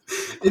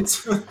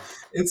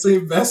it's a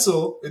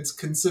vessel. It's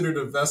considered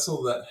a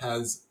vessel that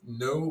has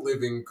no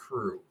living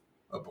crew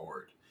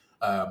aboard.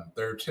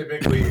 They're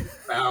typically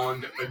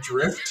found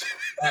adrift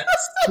at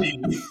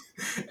sea,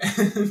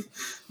 and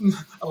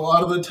a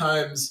lot of the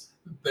times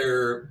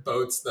they're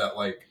boats that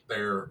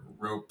their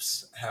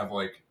ropes have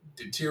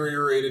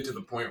deteriorated to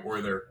the point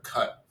where they're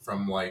cut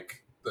from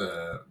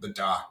the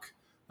dock,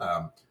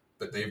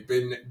 but they've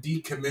been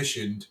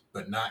decommissioned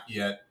but not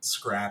yet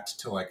scrapped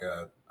to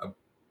a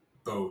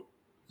boat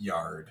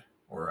yard,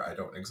 or I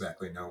don't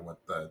exactly know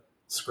what the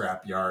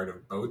scrap yard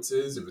of boats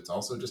is, if it's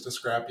also just a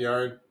scrap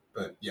yard,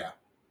 but yeah.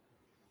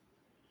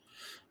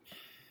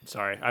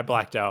 Sorry, I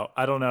blacked out.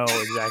 I don't know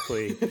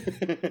exactly.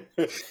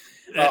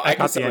 I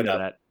caught the end of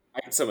that.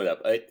 I can sum it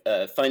up.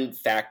 A fun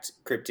fact,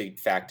 cryptid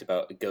fact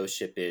about a ghost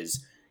ship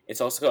is it's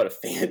also got a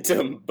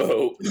phantom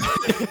boat.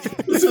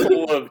 It's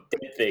full of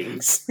dead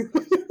things.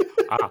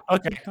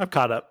 Okay, I'm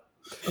caught up.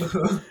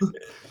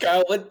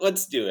 Kyle,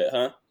 let's do it,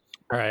 huh?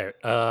 All right.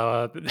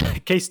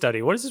 Case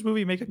study. What does this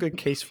movie make a good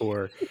case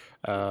for?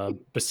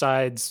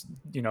 Besides,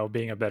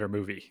 being a better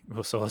movie.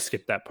 So let's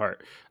skip that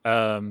part.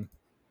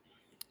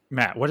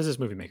 Matt, what does this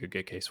movie make a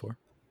good case for?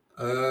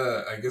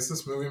 I guess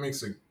this movie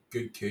makes a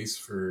good case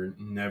for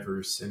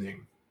never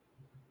sinning.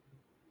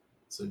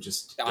 So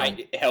just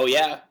hell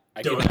yeah.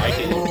 I can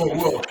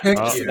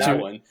that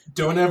one.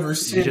 Don't ever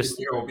sin.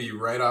 You'll be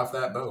right off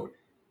that boat.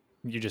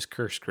 You just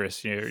cursed,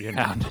 Chris. You're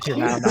now not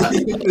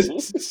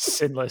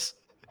sinless.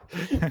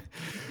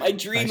 My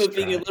dream of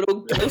being a little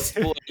ghost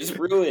boy is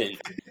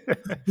ruined.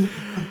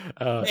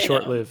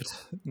 Short-lived.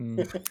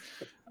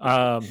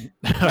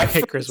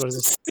 Okay, Chris, what is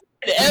this?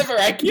 Ever.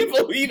 I can't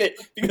believe it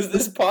because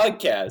this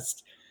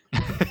podcast.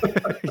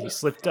 You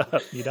slipped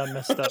up. You done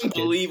messed up.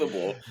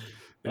 Unbelievable.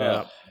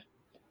 Yeah.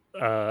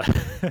 All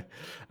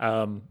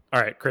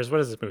right, Chris, what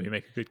does this movie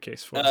make a good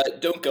case for?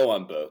 Don't go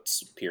on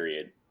boats,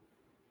 period.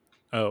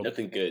 Oh.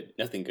 Nothing good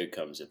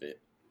comes of it.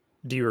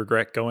 Do you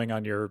regret going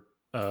on your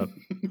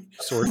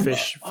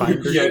swordfish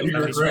finder? Yeah, you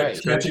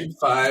regret catching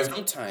 5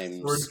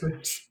 sometimes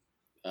swordfish.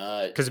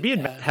 Because me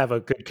and Matt have a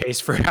good case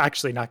for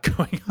actually not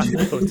going on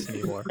boats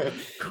anymore.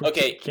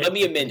 Okay, let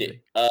me amend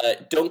it.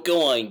 Don't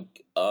go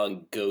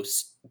on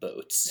ghost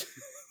boats.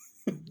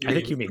 I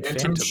think you mean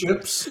phantom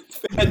ships.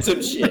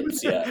 Phantom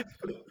ships, yeah.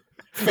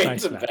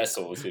 Phantom Nice,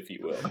 vessels, if you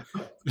will.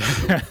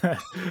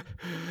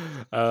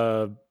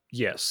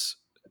 Yes.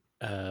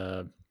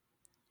 All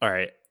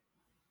right.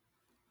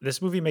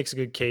 This movie makes a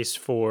good case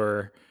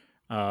for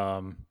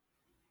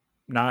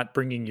not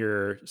bringing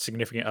your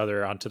significant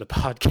other onto the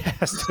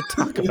podcast to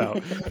talk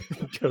about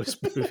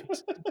ghost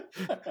movies.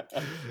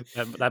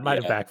 that might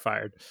have Yeah.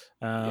 backfired.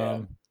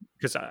 Yeah.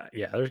 Because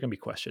there's gonna be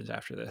questions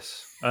after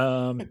this.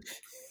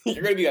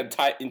 You're going to be in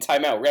timeout. We're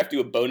going to have to do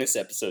a bonus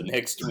episode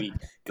next week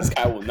because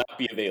Kyle will not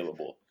be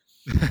available.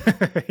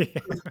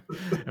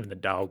 In the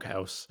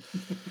doghouse.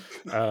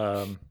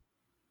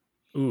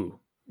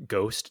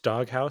 Ghost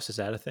doghouse, is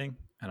that a thing?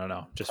 I don't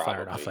know. Just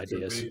firing off Probably.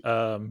 ideas.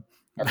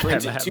 Our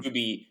friends at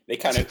Tubi, they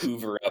kind of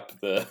hoover up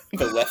the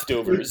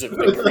leftovers of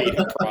the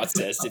creative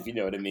process, if you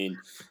know what I mean.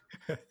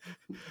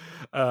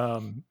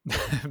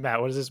 Matt,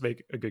 what does this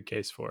make a good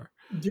case for?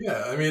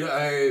 Yeah, I mean,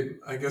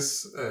 I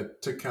guess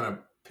to kind of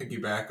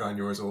piggyback on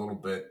yours a little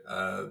bit,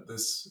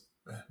 this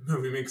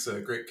movie makes a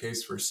great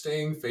case for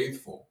staying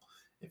faithful.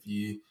 If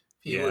he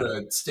would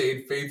have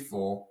stayed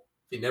faithful,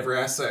 if he never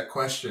asked that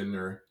question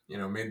or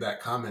made that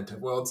comment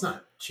of, well, it's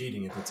not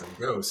cheating if it's a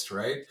ghost,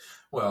 right?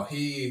 Well,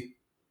 he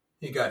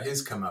got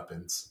his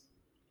comeuppance.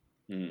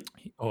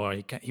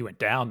 He went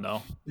down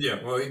though.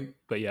 Yeah, well,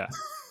 yes.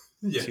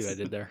 See what I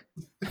did there?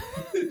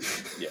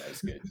 Yeah,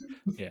 it's good.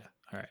 Yeah,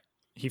 all right.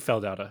 He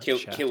fell down a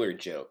killer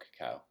joke,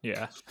 Kyle.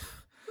 Yeah.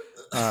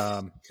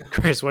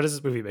 Chris, what does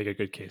this movie make a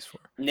good case for?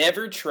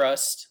 Never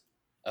trust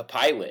a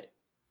pilot.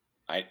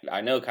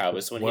 I know, Kyle.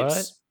 This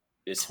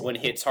one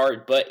hits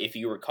hard. But if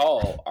you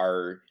recall,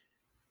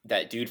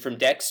 that dude from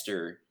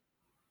Dexter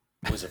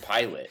was a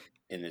pilot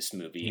in this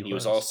movie. He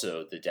was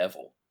also the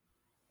devil.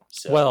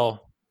 So,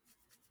 well,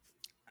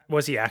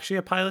 was he actually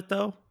a pilot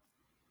though?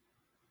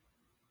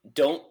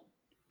 Don't.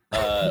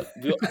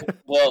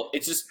 Well,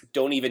 it's just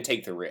don't even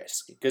take the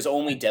risk because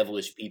only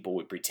devilish people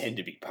would pretend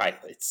to be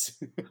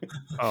pilots.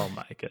 Oh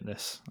my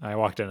goodness! I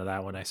walked into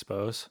that one, I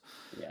suppose.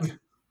 Yeah.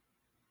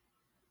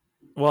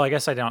 Well, I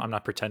guess I'm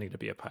not pretending to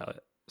be a pilot,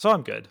 so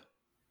I'm good.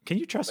 Can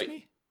you trust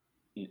me?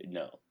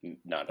 No,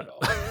 not at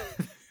all.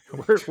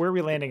 Where are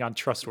we landing on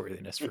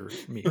trustworthiness for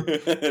me?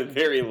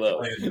 Very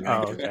low.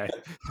 Oh, okay.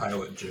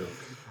 Pilot joke.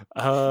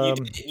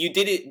 You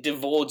didn't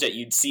divulge that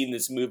you'd seen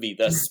this movie,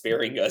 thus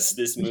sparing us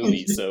this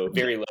movie. So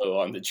very low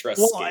on the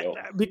trust scale.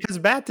 Because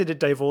Matt didn't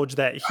divulge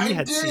that he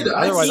had seen it.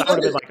 Otherwise, I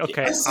would have been like,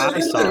 okay, I saw it.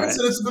 I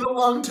said it's been a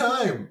long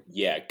time.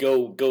 Yeah,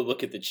 go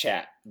look at the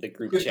chat, the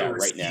group chat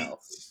right now.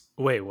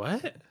 Wait,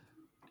 what?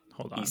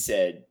 Hold on.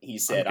 He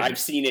said, I've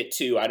seen it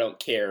too. I don't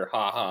care.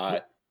 Ha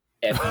ha.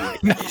 F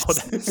you.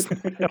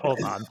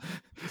 Hold on.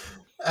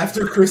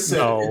 After Chris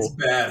said it's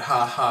bad,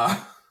 ha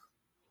ha.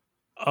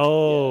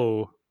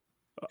 Oh,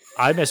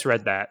 I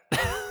misread that.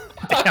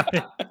 Damn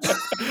it.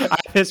 I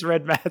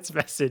misread Matt's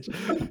message.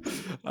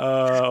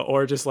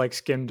 Or just like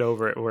skimmed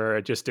over it where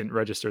it just didn't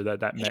register that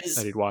meant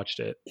that he'd watched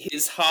it.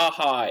 His ha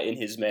ha in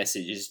his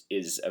message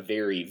is a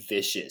very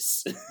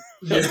vicious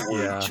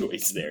word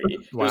choice there.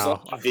 There's a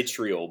lot of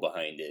vitriol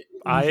behind it.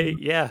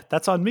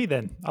 That's on me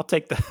then. I'll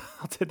take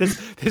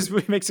this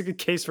movie makes a good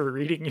case for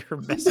reading your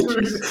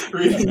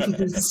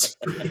messages.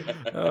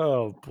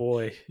 Oh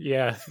boy.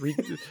 Yeah.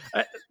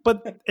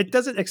 But it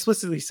doesn't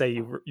explicitly say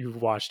you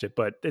watched it,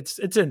 but it's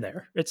in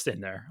there. It's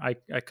in there. I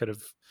could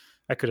have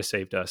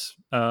saved us.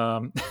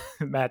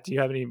 Matt, do you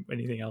have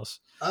anything else?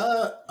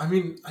 I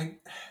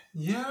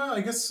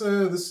guess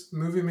this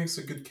movie makes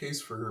a good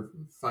case for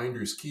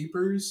finders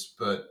keepers,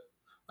 but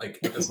like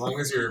as long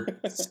as you're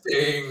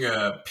staying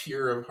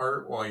pure of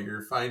heart while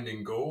you're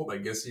finding gold, I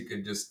guess you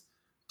could just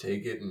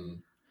take it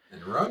and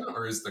run.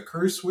 Or is the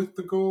curse with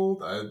the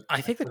gold?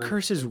 I think the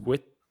curse is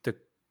with the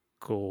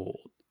gold.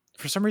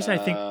 For some reason, I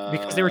think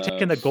because they were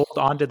taking the gold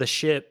onto the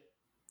ship.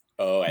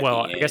 Oh,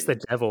 I guess the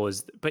devil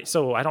is, but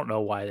so I don't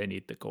know why they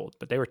need the gold,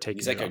 but they were taking.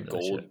 He's like a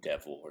gold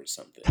devil or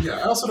something. Yeah,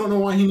 I also don't know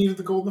why he needed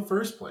the gold in the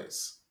first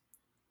place.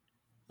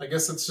 I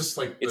guess it's just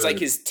like it's like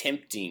his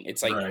tempting.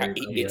 It's like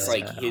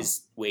like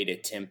his way to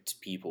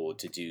tempt people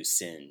to do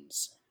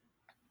sins.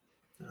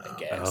 I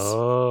guess.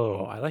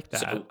 Oh, I like that.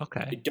 So,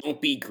 okay. Don't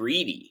be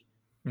greedy.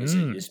 This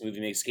movie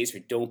makes a case for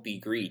don't be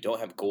greedy.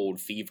 Don't have gold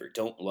fever.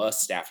 Don't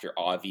lust after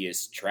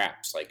obvious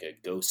traps like a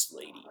ghost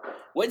lady.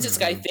 What does this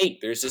guy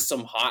think? There's just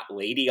some hot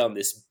lady on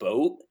this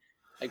boat?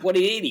 Like, what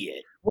an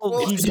idiot.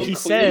 Well, he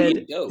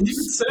said,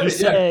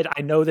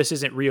 I know this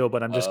isn't real,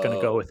 but I'm just going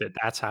to go with it.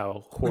 That's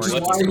how horny.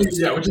 Which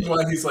is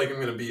why he's like, I'm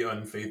going to be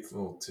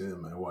unfaithful to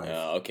my wife.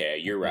 Oh, okay.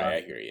 You're right.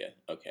 I hear you.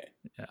 Okay.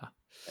 Yeah.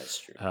 That's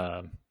true.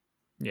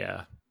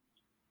 Yeah.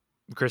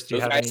 Chris, do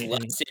you have any?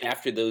 Lusted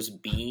after those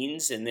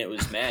beans, and it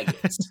was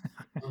maggots.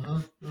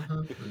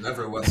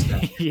 Never lust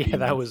after beans.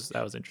 That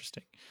was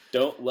interesting.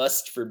 Don't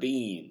lust for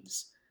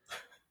beans.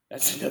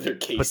 That's another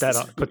case.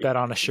 Put that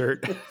on a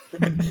shirt.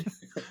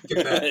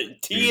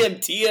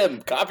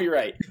 TM,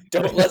 copyright.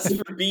 Don't lust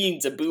for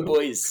beans, a Boo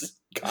Boys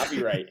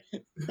copyright.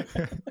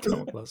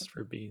 Don't lust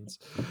for beans.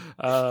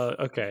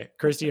 Okay,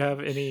 Chris, do you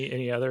have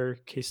any other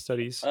case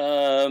studies?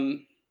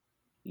 No.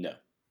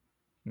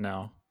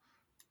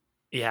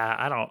 Yeah,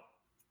 I don't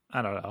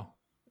know.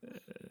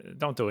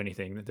 Don't do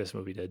anything that this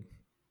movie did.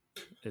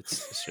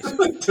 It's just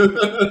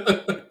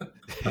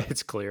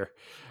it's clear.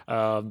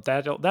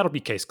 That'll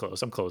be case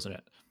closed. I'm closing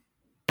it.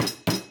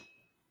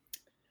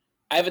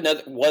 I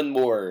have one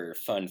more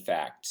fun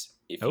fact,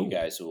 if you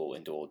guys will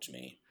indulge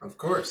me. Of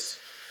course.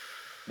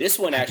 This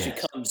one actually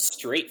comes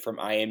straight from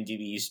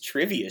IMDb's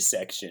trivia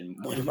section,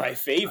 one of my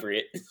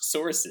favorite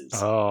sources.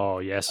 Oh,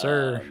 yes,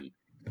 sir.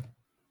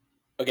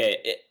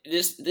 Okay,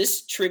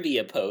 this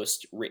trivia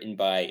post written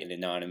by an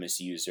anonymous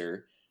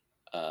user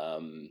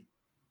had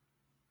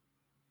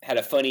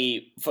a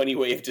funny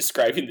way of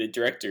describing the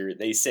director.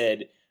 They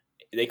said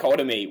they called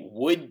him a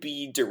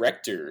would-be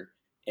director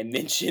and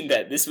mentioned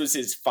that this was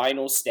his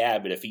final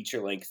stab at a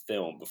feature-length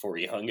film before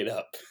he hung it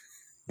up.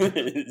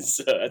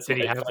 So that's Did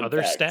he have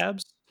other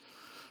stabs?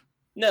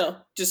 No,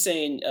 just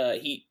saying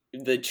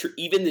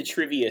even the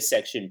trivia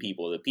section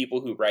people, the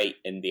people who write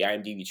in the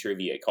IMDb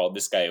trivia, called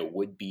this guy a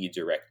would-be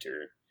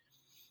director.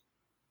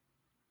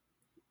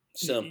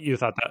 So you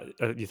thought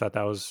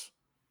that was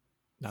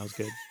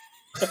good.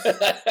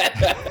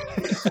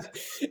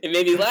 It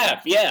made me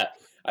laugh. Yeah,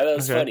 I thought it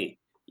was funny.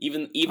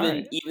 Even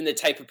right. even the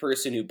type of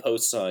person who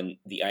posts on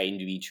the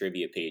IMDb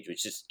trivia page,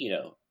 which is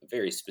a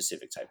very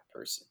specific type of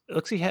person. It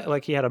looks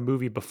like he had a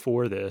movie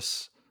before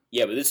this.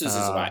 Yeah, but this was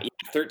his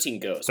 13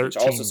 Ghosts, 13 which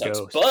also sucks.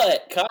 Ghosts.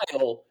 But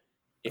Kyle,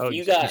 if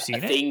you got a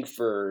thing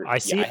for, I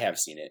have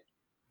seen it.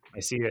 I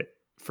see it.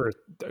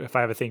 If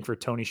I have a thing for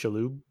Tony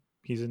Shalhoub,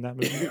 he's in that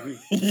movie.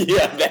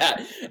 Yeah,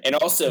 that, and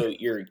also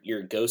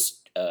your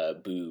ghost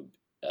boob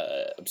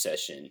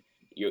obsession.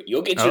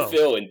 You'll get your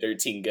fill in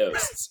 13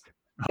 Ghosts.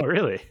 Oh,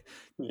 really?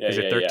 Yeah, is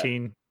it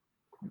 13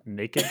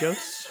 naked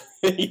ghosts?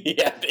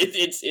 Yeah,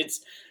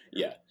 it's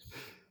yeah.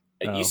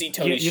 Oh. You see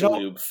Tony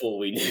Shalhoub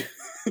fully nude.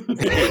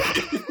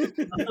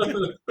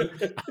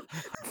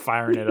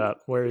 Firing it up.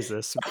 Where is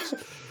this?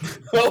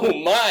 Oh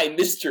my,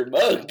 Mr.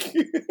 Monk.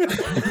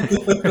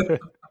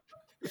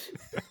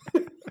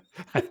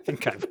 I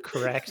think I've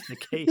cracked the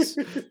case.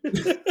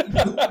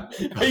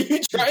 Are you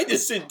trying to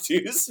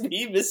seduce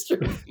me, Mr.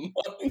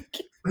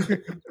 Monk?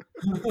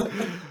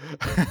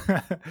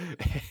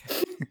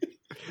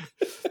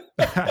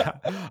 I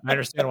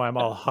understand why I'm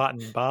all hot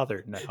and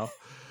bothered now.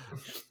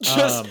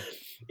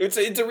 It's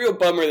a real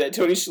bummer that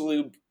Tony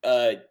Shalhoub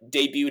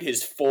debuted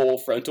his full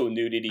frontal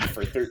nudity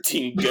for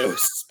 13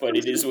 Ghosts, but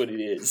it is what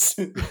it is.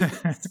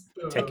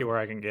 Take it where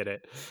I can get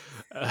it.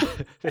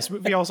 This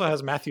movie also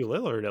has Matthew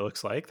Lillard, it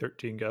looks like,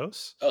 13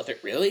 Ghosts. Oh,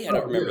 really? I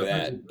don't remember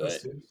that.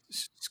 But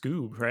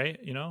Scoob, right?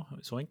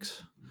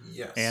 Swinks?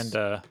 Yes. And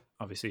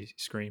obviously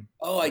Scream.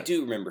 Oh, I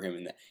do remember him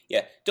in that.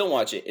 Yeah, don't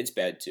watch it. It's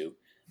bad too.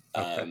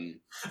 Okay.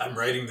 I'm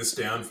writing this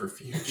down for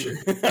future.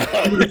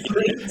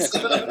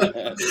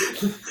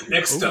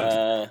 Next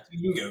up,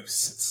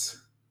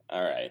 Ghosts.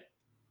 All right.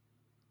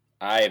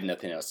 I have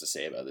nothing else to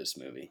say about this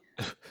movie.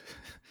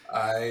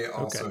 I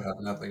also have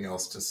nothing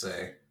else to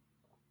say.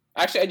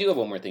 Actually, I do have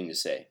one more thing to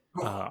say.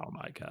 Oh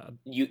my god!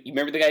 You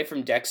remember the guy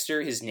from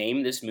Dexter? His name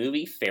in this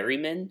movie,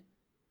 Ferryman.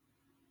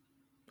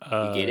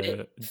 You get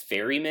it?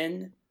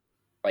 Ferryman,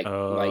 like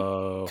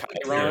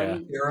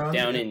Chiron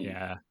down in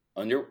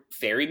under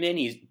Ferryman.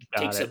 He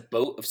takes a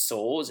boat of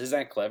souls. Isn't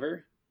that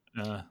clever?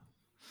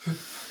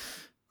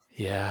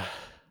 Yeah.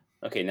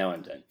 Okay, now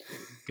I'm done.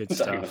 Good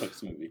stuff. About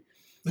this movie.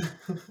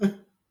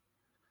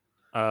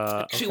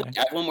 Actually, I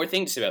have one more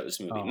thing to say about this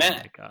movie. Oh Matt,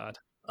 my god!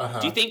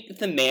 Do you think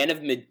the Man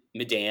of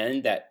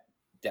Medan, that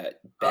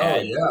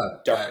bad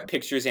Dark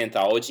Pictures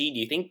anthology, do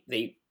you think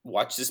they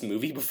watched this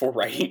movie before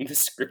writing the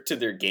script to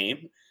their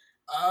game?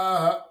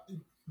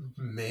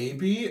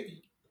 Maybe.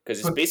 Because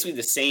it's basically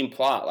the same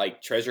plot.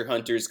 Like, treasure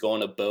hunters go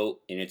on a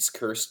boat and it's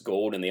cursed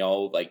gold and they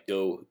all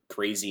go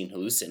crazy and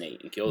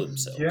hallucinate and kill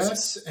themselves.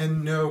 Yes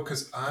and no,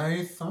 because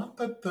I thought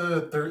that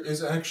there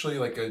is actually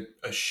like a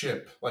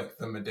ship like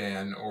the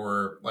Medan,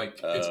 or like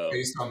it's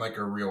based on like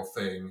a real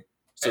thing.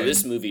 So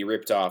this movie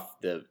ripped off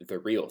the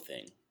real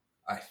thing.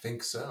 I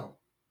think so.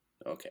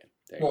 Okay.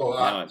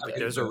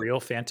 There's a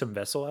real phantom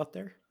vessel out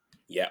there?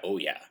 Yeah. Oh,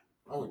 yeah.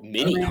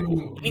 Many.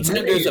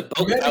 Anytime there's a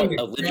boat without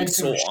a living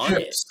soul on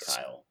it,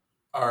 Kyle.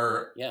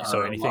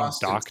 So anything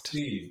docked?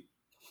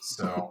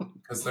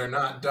 Because they're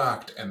not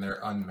docked and they're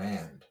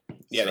unmanned.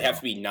 Yeah, they have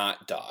to be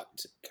not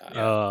docked.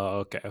 Oh,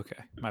 okay.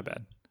 My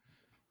bad.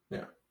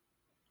 Yeah.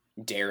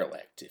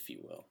 Derelict, if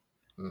you will.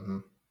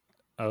 Mm-hmm.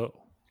 Oh,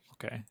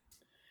 okay.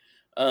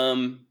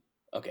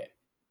 Okay.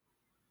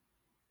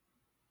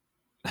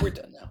 We're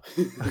done now.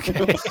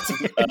 Okay.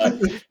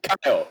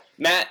 Kyle,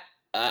 Matt,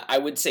 I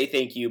would say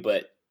thank you,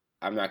 but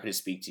I'm not going to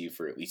speak to you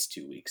for at least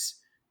 2 weeks.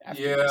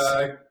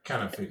 I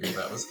kind of figured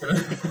that was going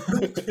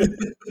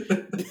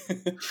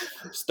to.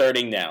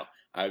 Starting now.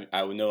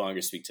 I will no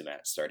longer speak to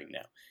Matt, starting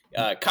now.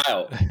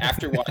 Kyle,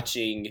 after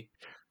watching,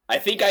 I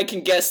think I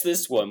can guess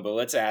this one, but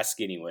let's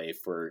ask anyway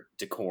for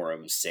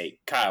decorum's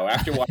sake. Kyle,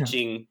 after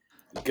watching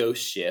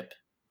Ghost Ship,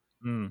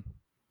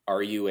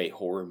 are you a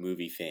horror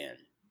movie fan?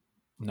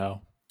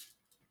 No.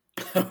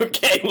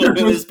 Okay, well,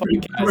 this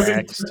podcast.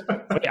 Next.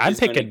 Wait, I'm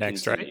picking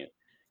next, continue. Right?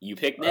 You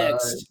pick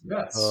next.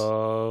 Yes.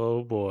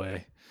 Oh,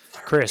 boy.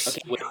 Chris.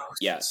 Okay, wait,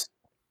 yes.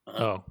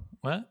 Oh,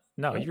 what?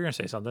 No, you're going to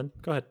say something.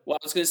 Go ahead. Well,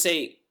 I was going to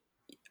say,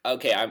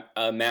 okay,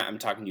 Matt, I'm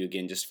talking to you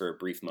again just for a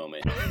brief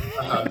moment.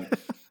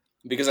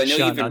 Because I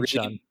know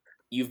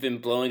you've been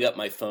blowing up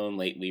my phone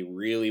lately,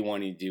 really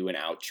wanting to do an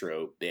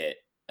outro bit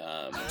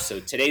So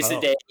today's the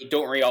day.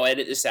 Don't worry, I'll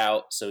edit this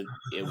out so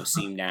it will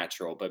seem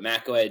natural. But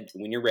Matt, go ahead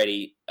when you're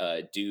ready.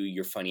 Do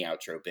your funny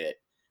outro bit.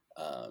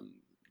 Go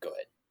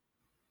ahead.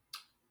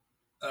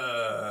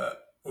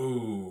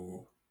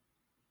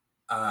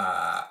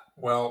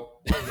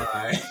 Well,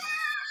 my.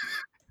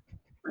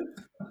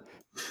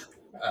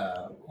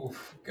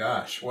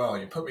 Gosh, well,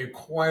 you put me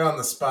quite on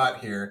the spot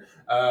here.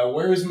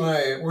 Where's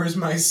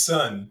my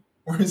son?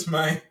 Where's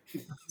my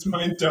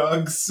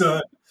dog's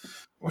son?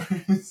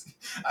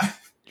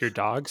 Your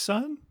dog's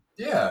son?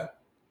 Yeah,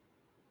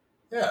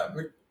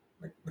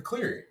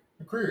 McCreary.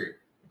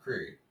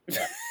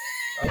 Yeah.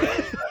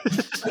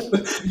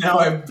 Now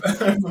I'm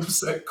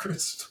upset,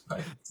 Chris.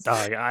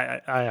 Dog,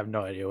 I have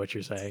no idea what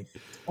you're saying.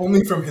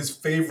 Only from his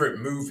favorite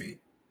movie.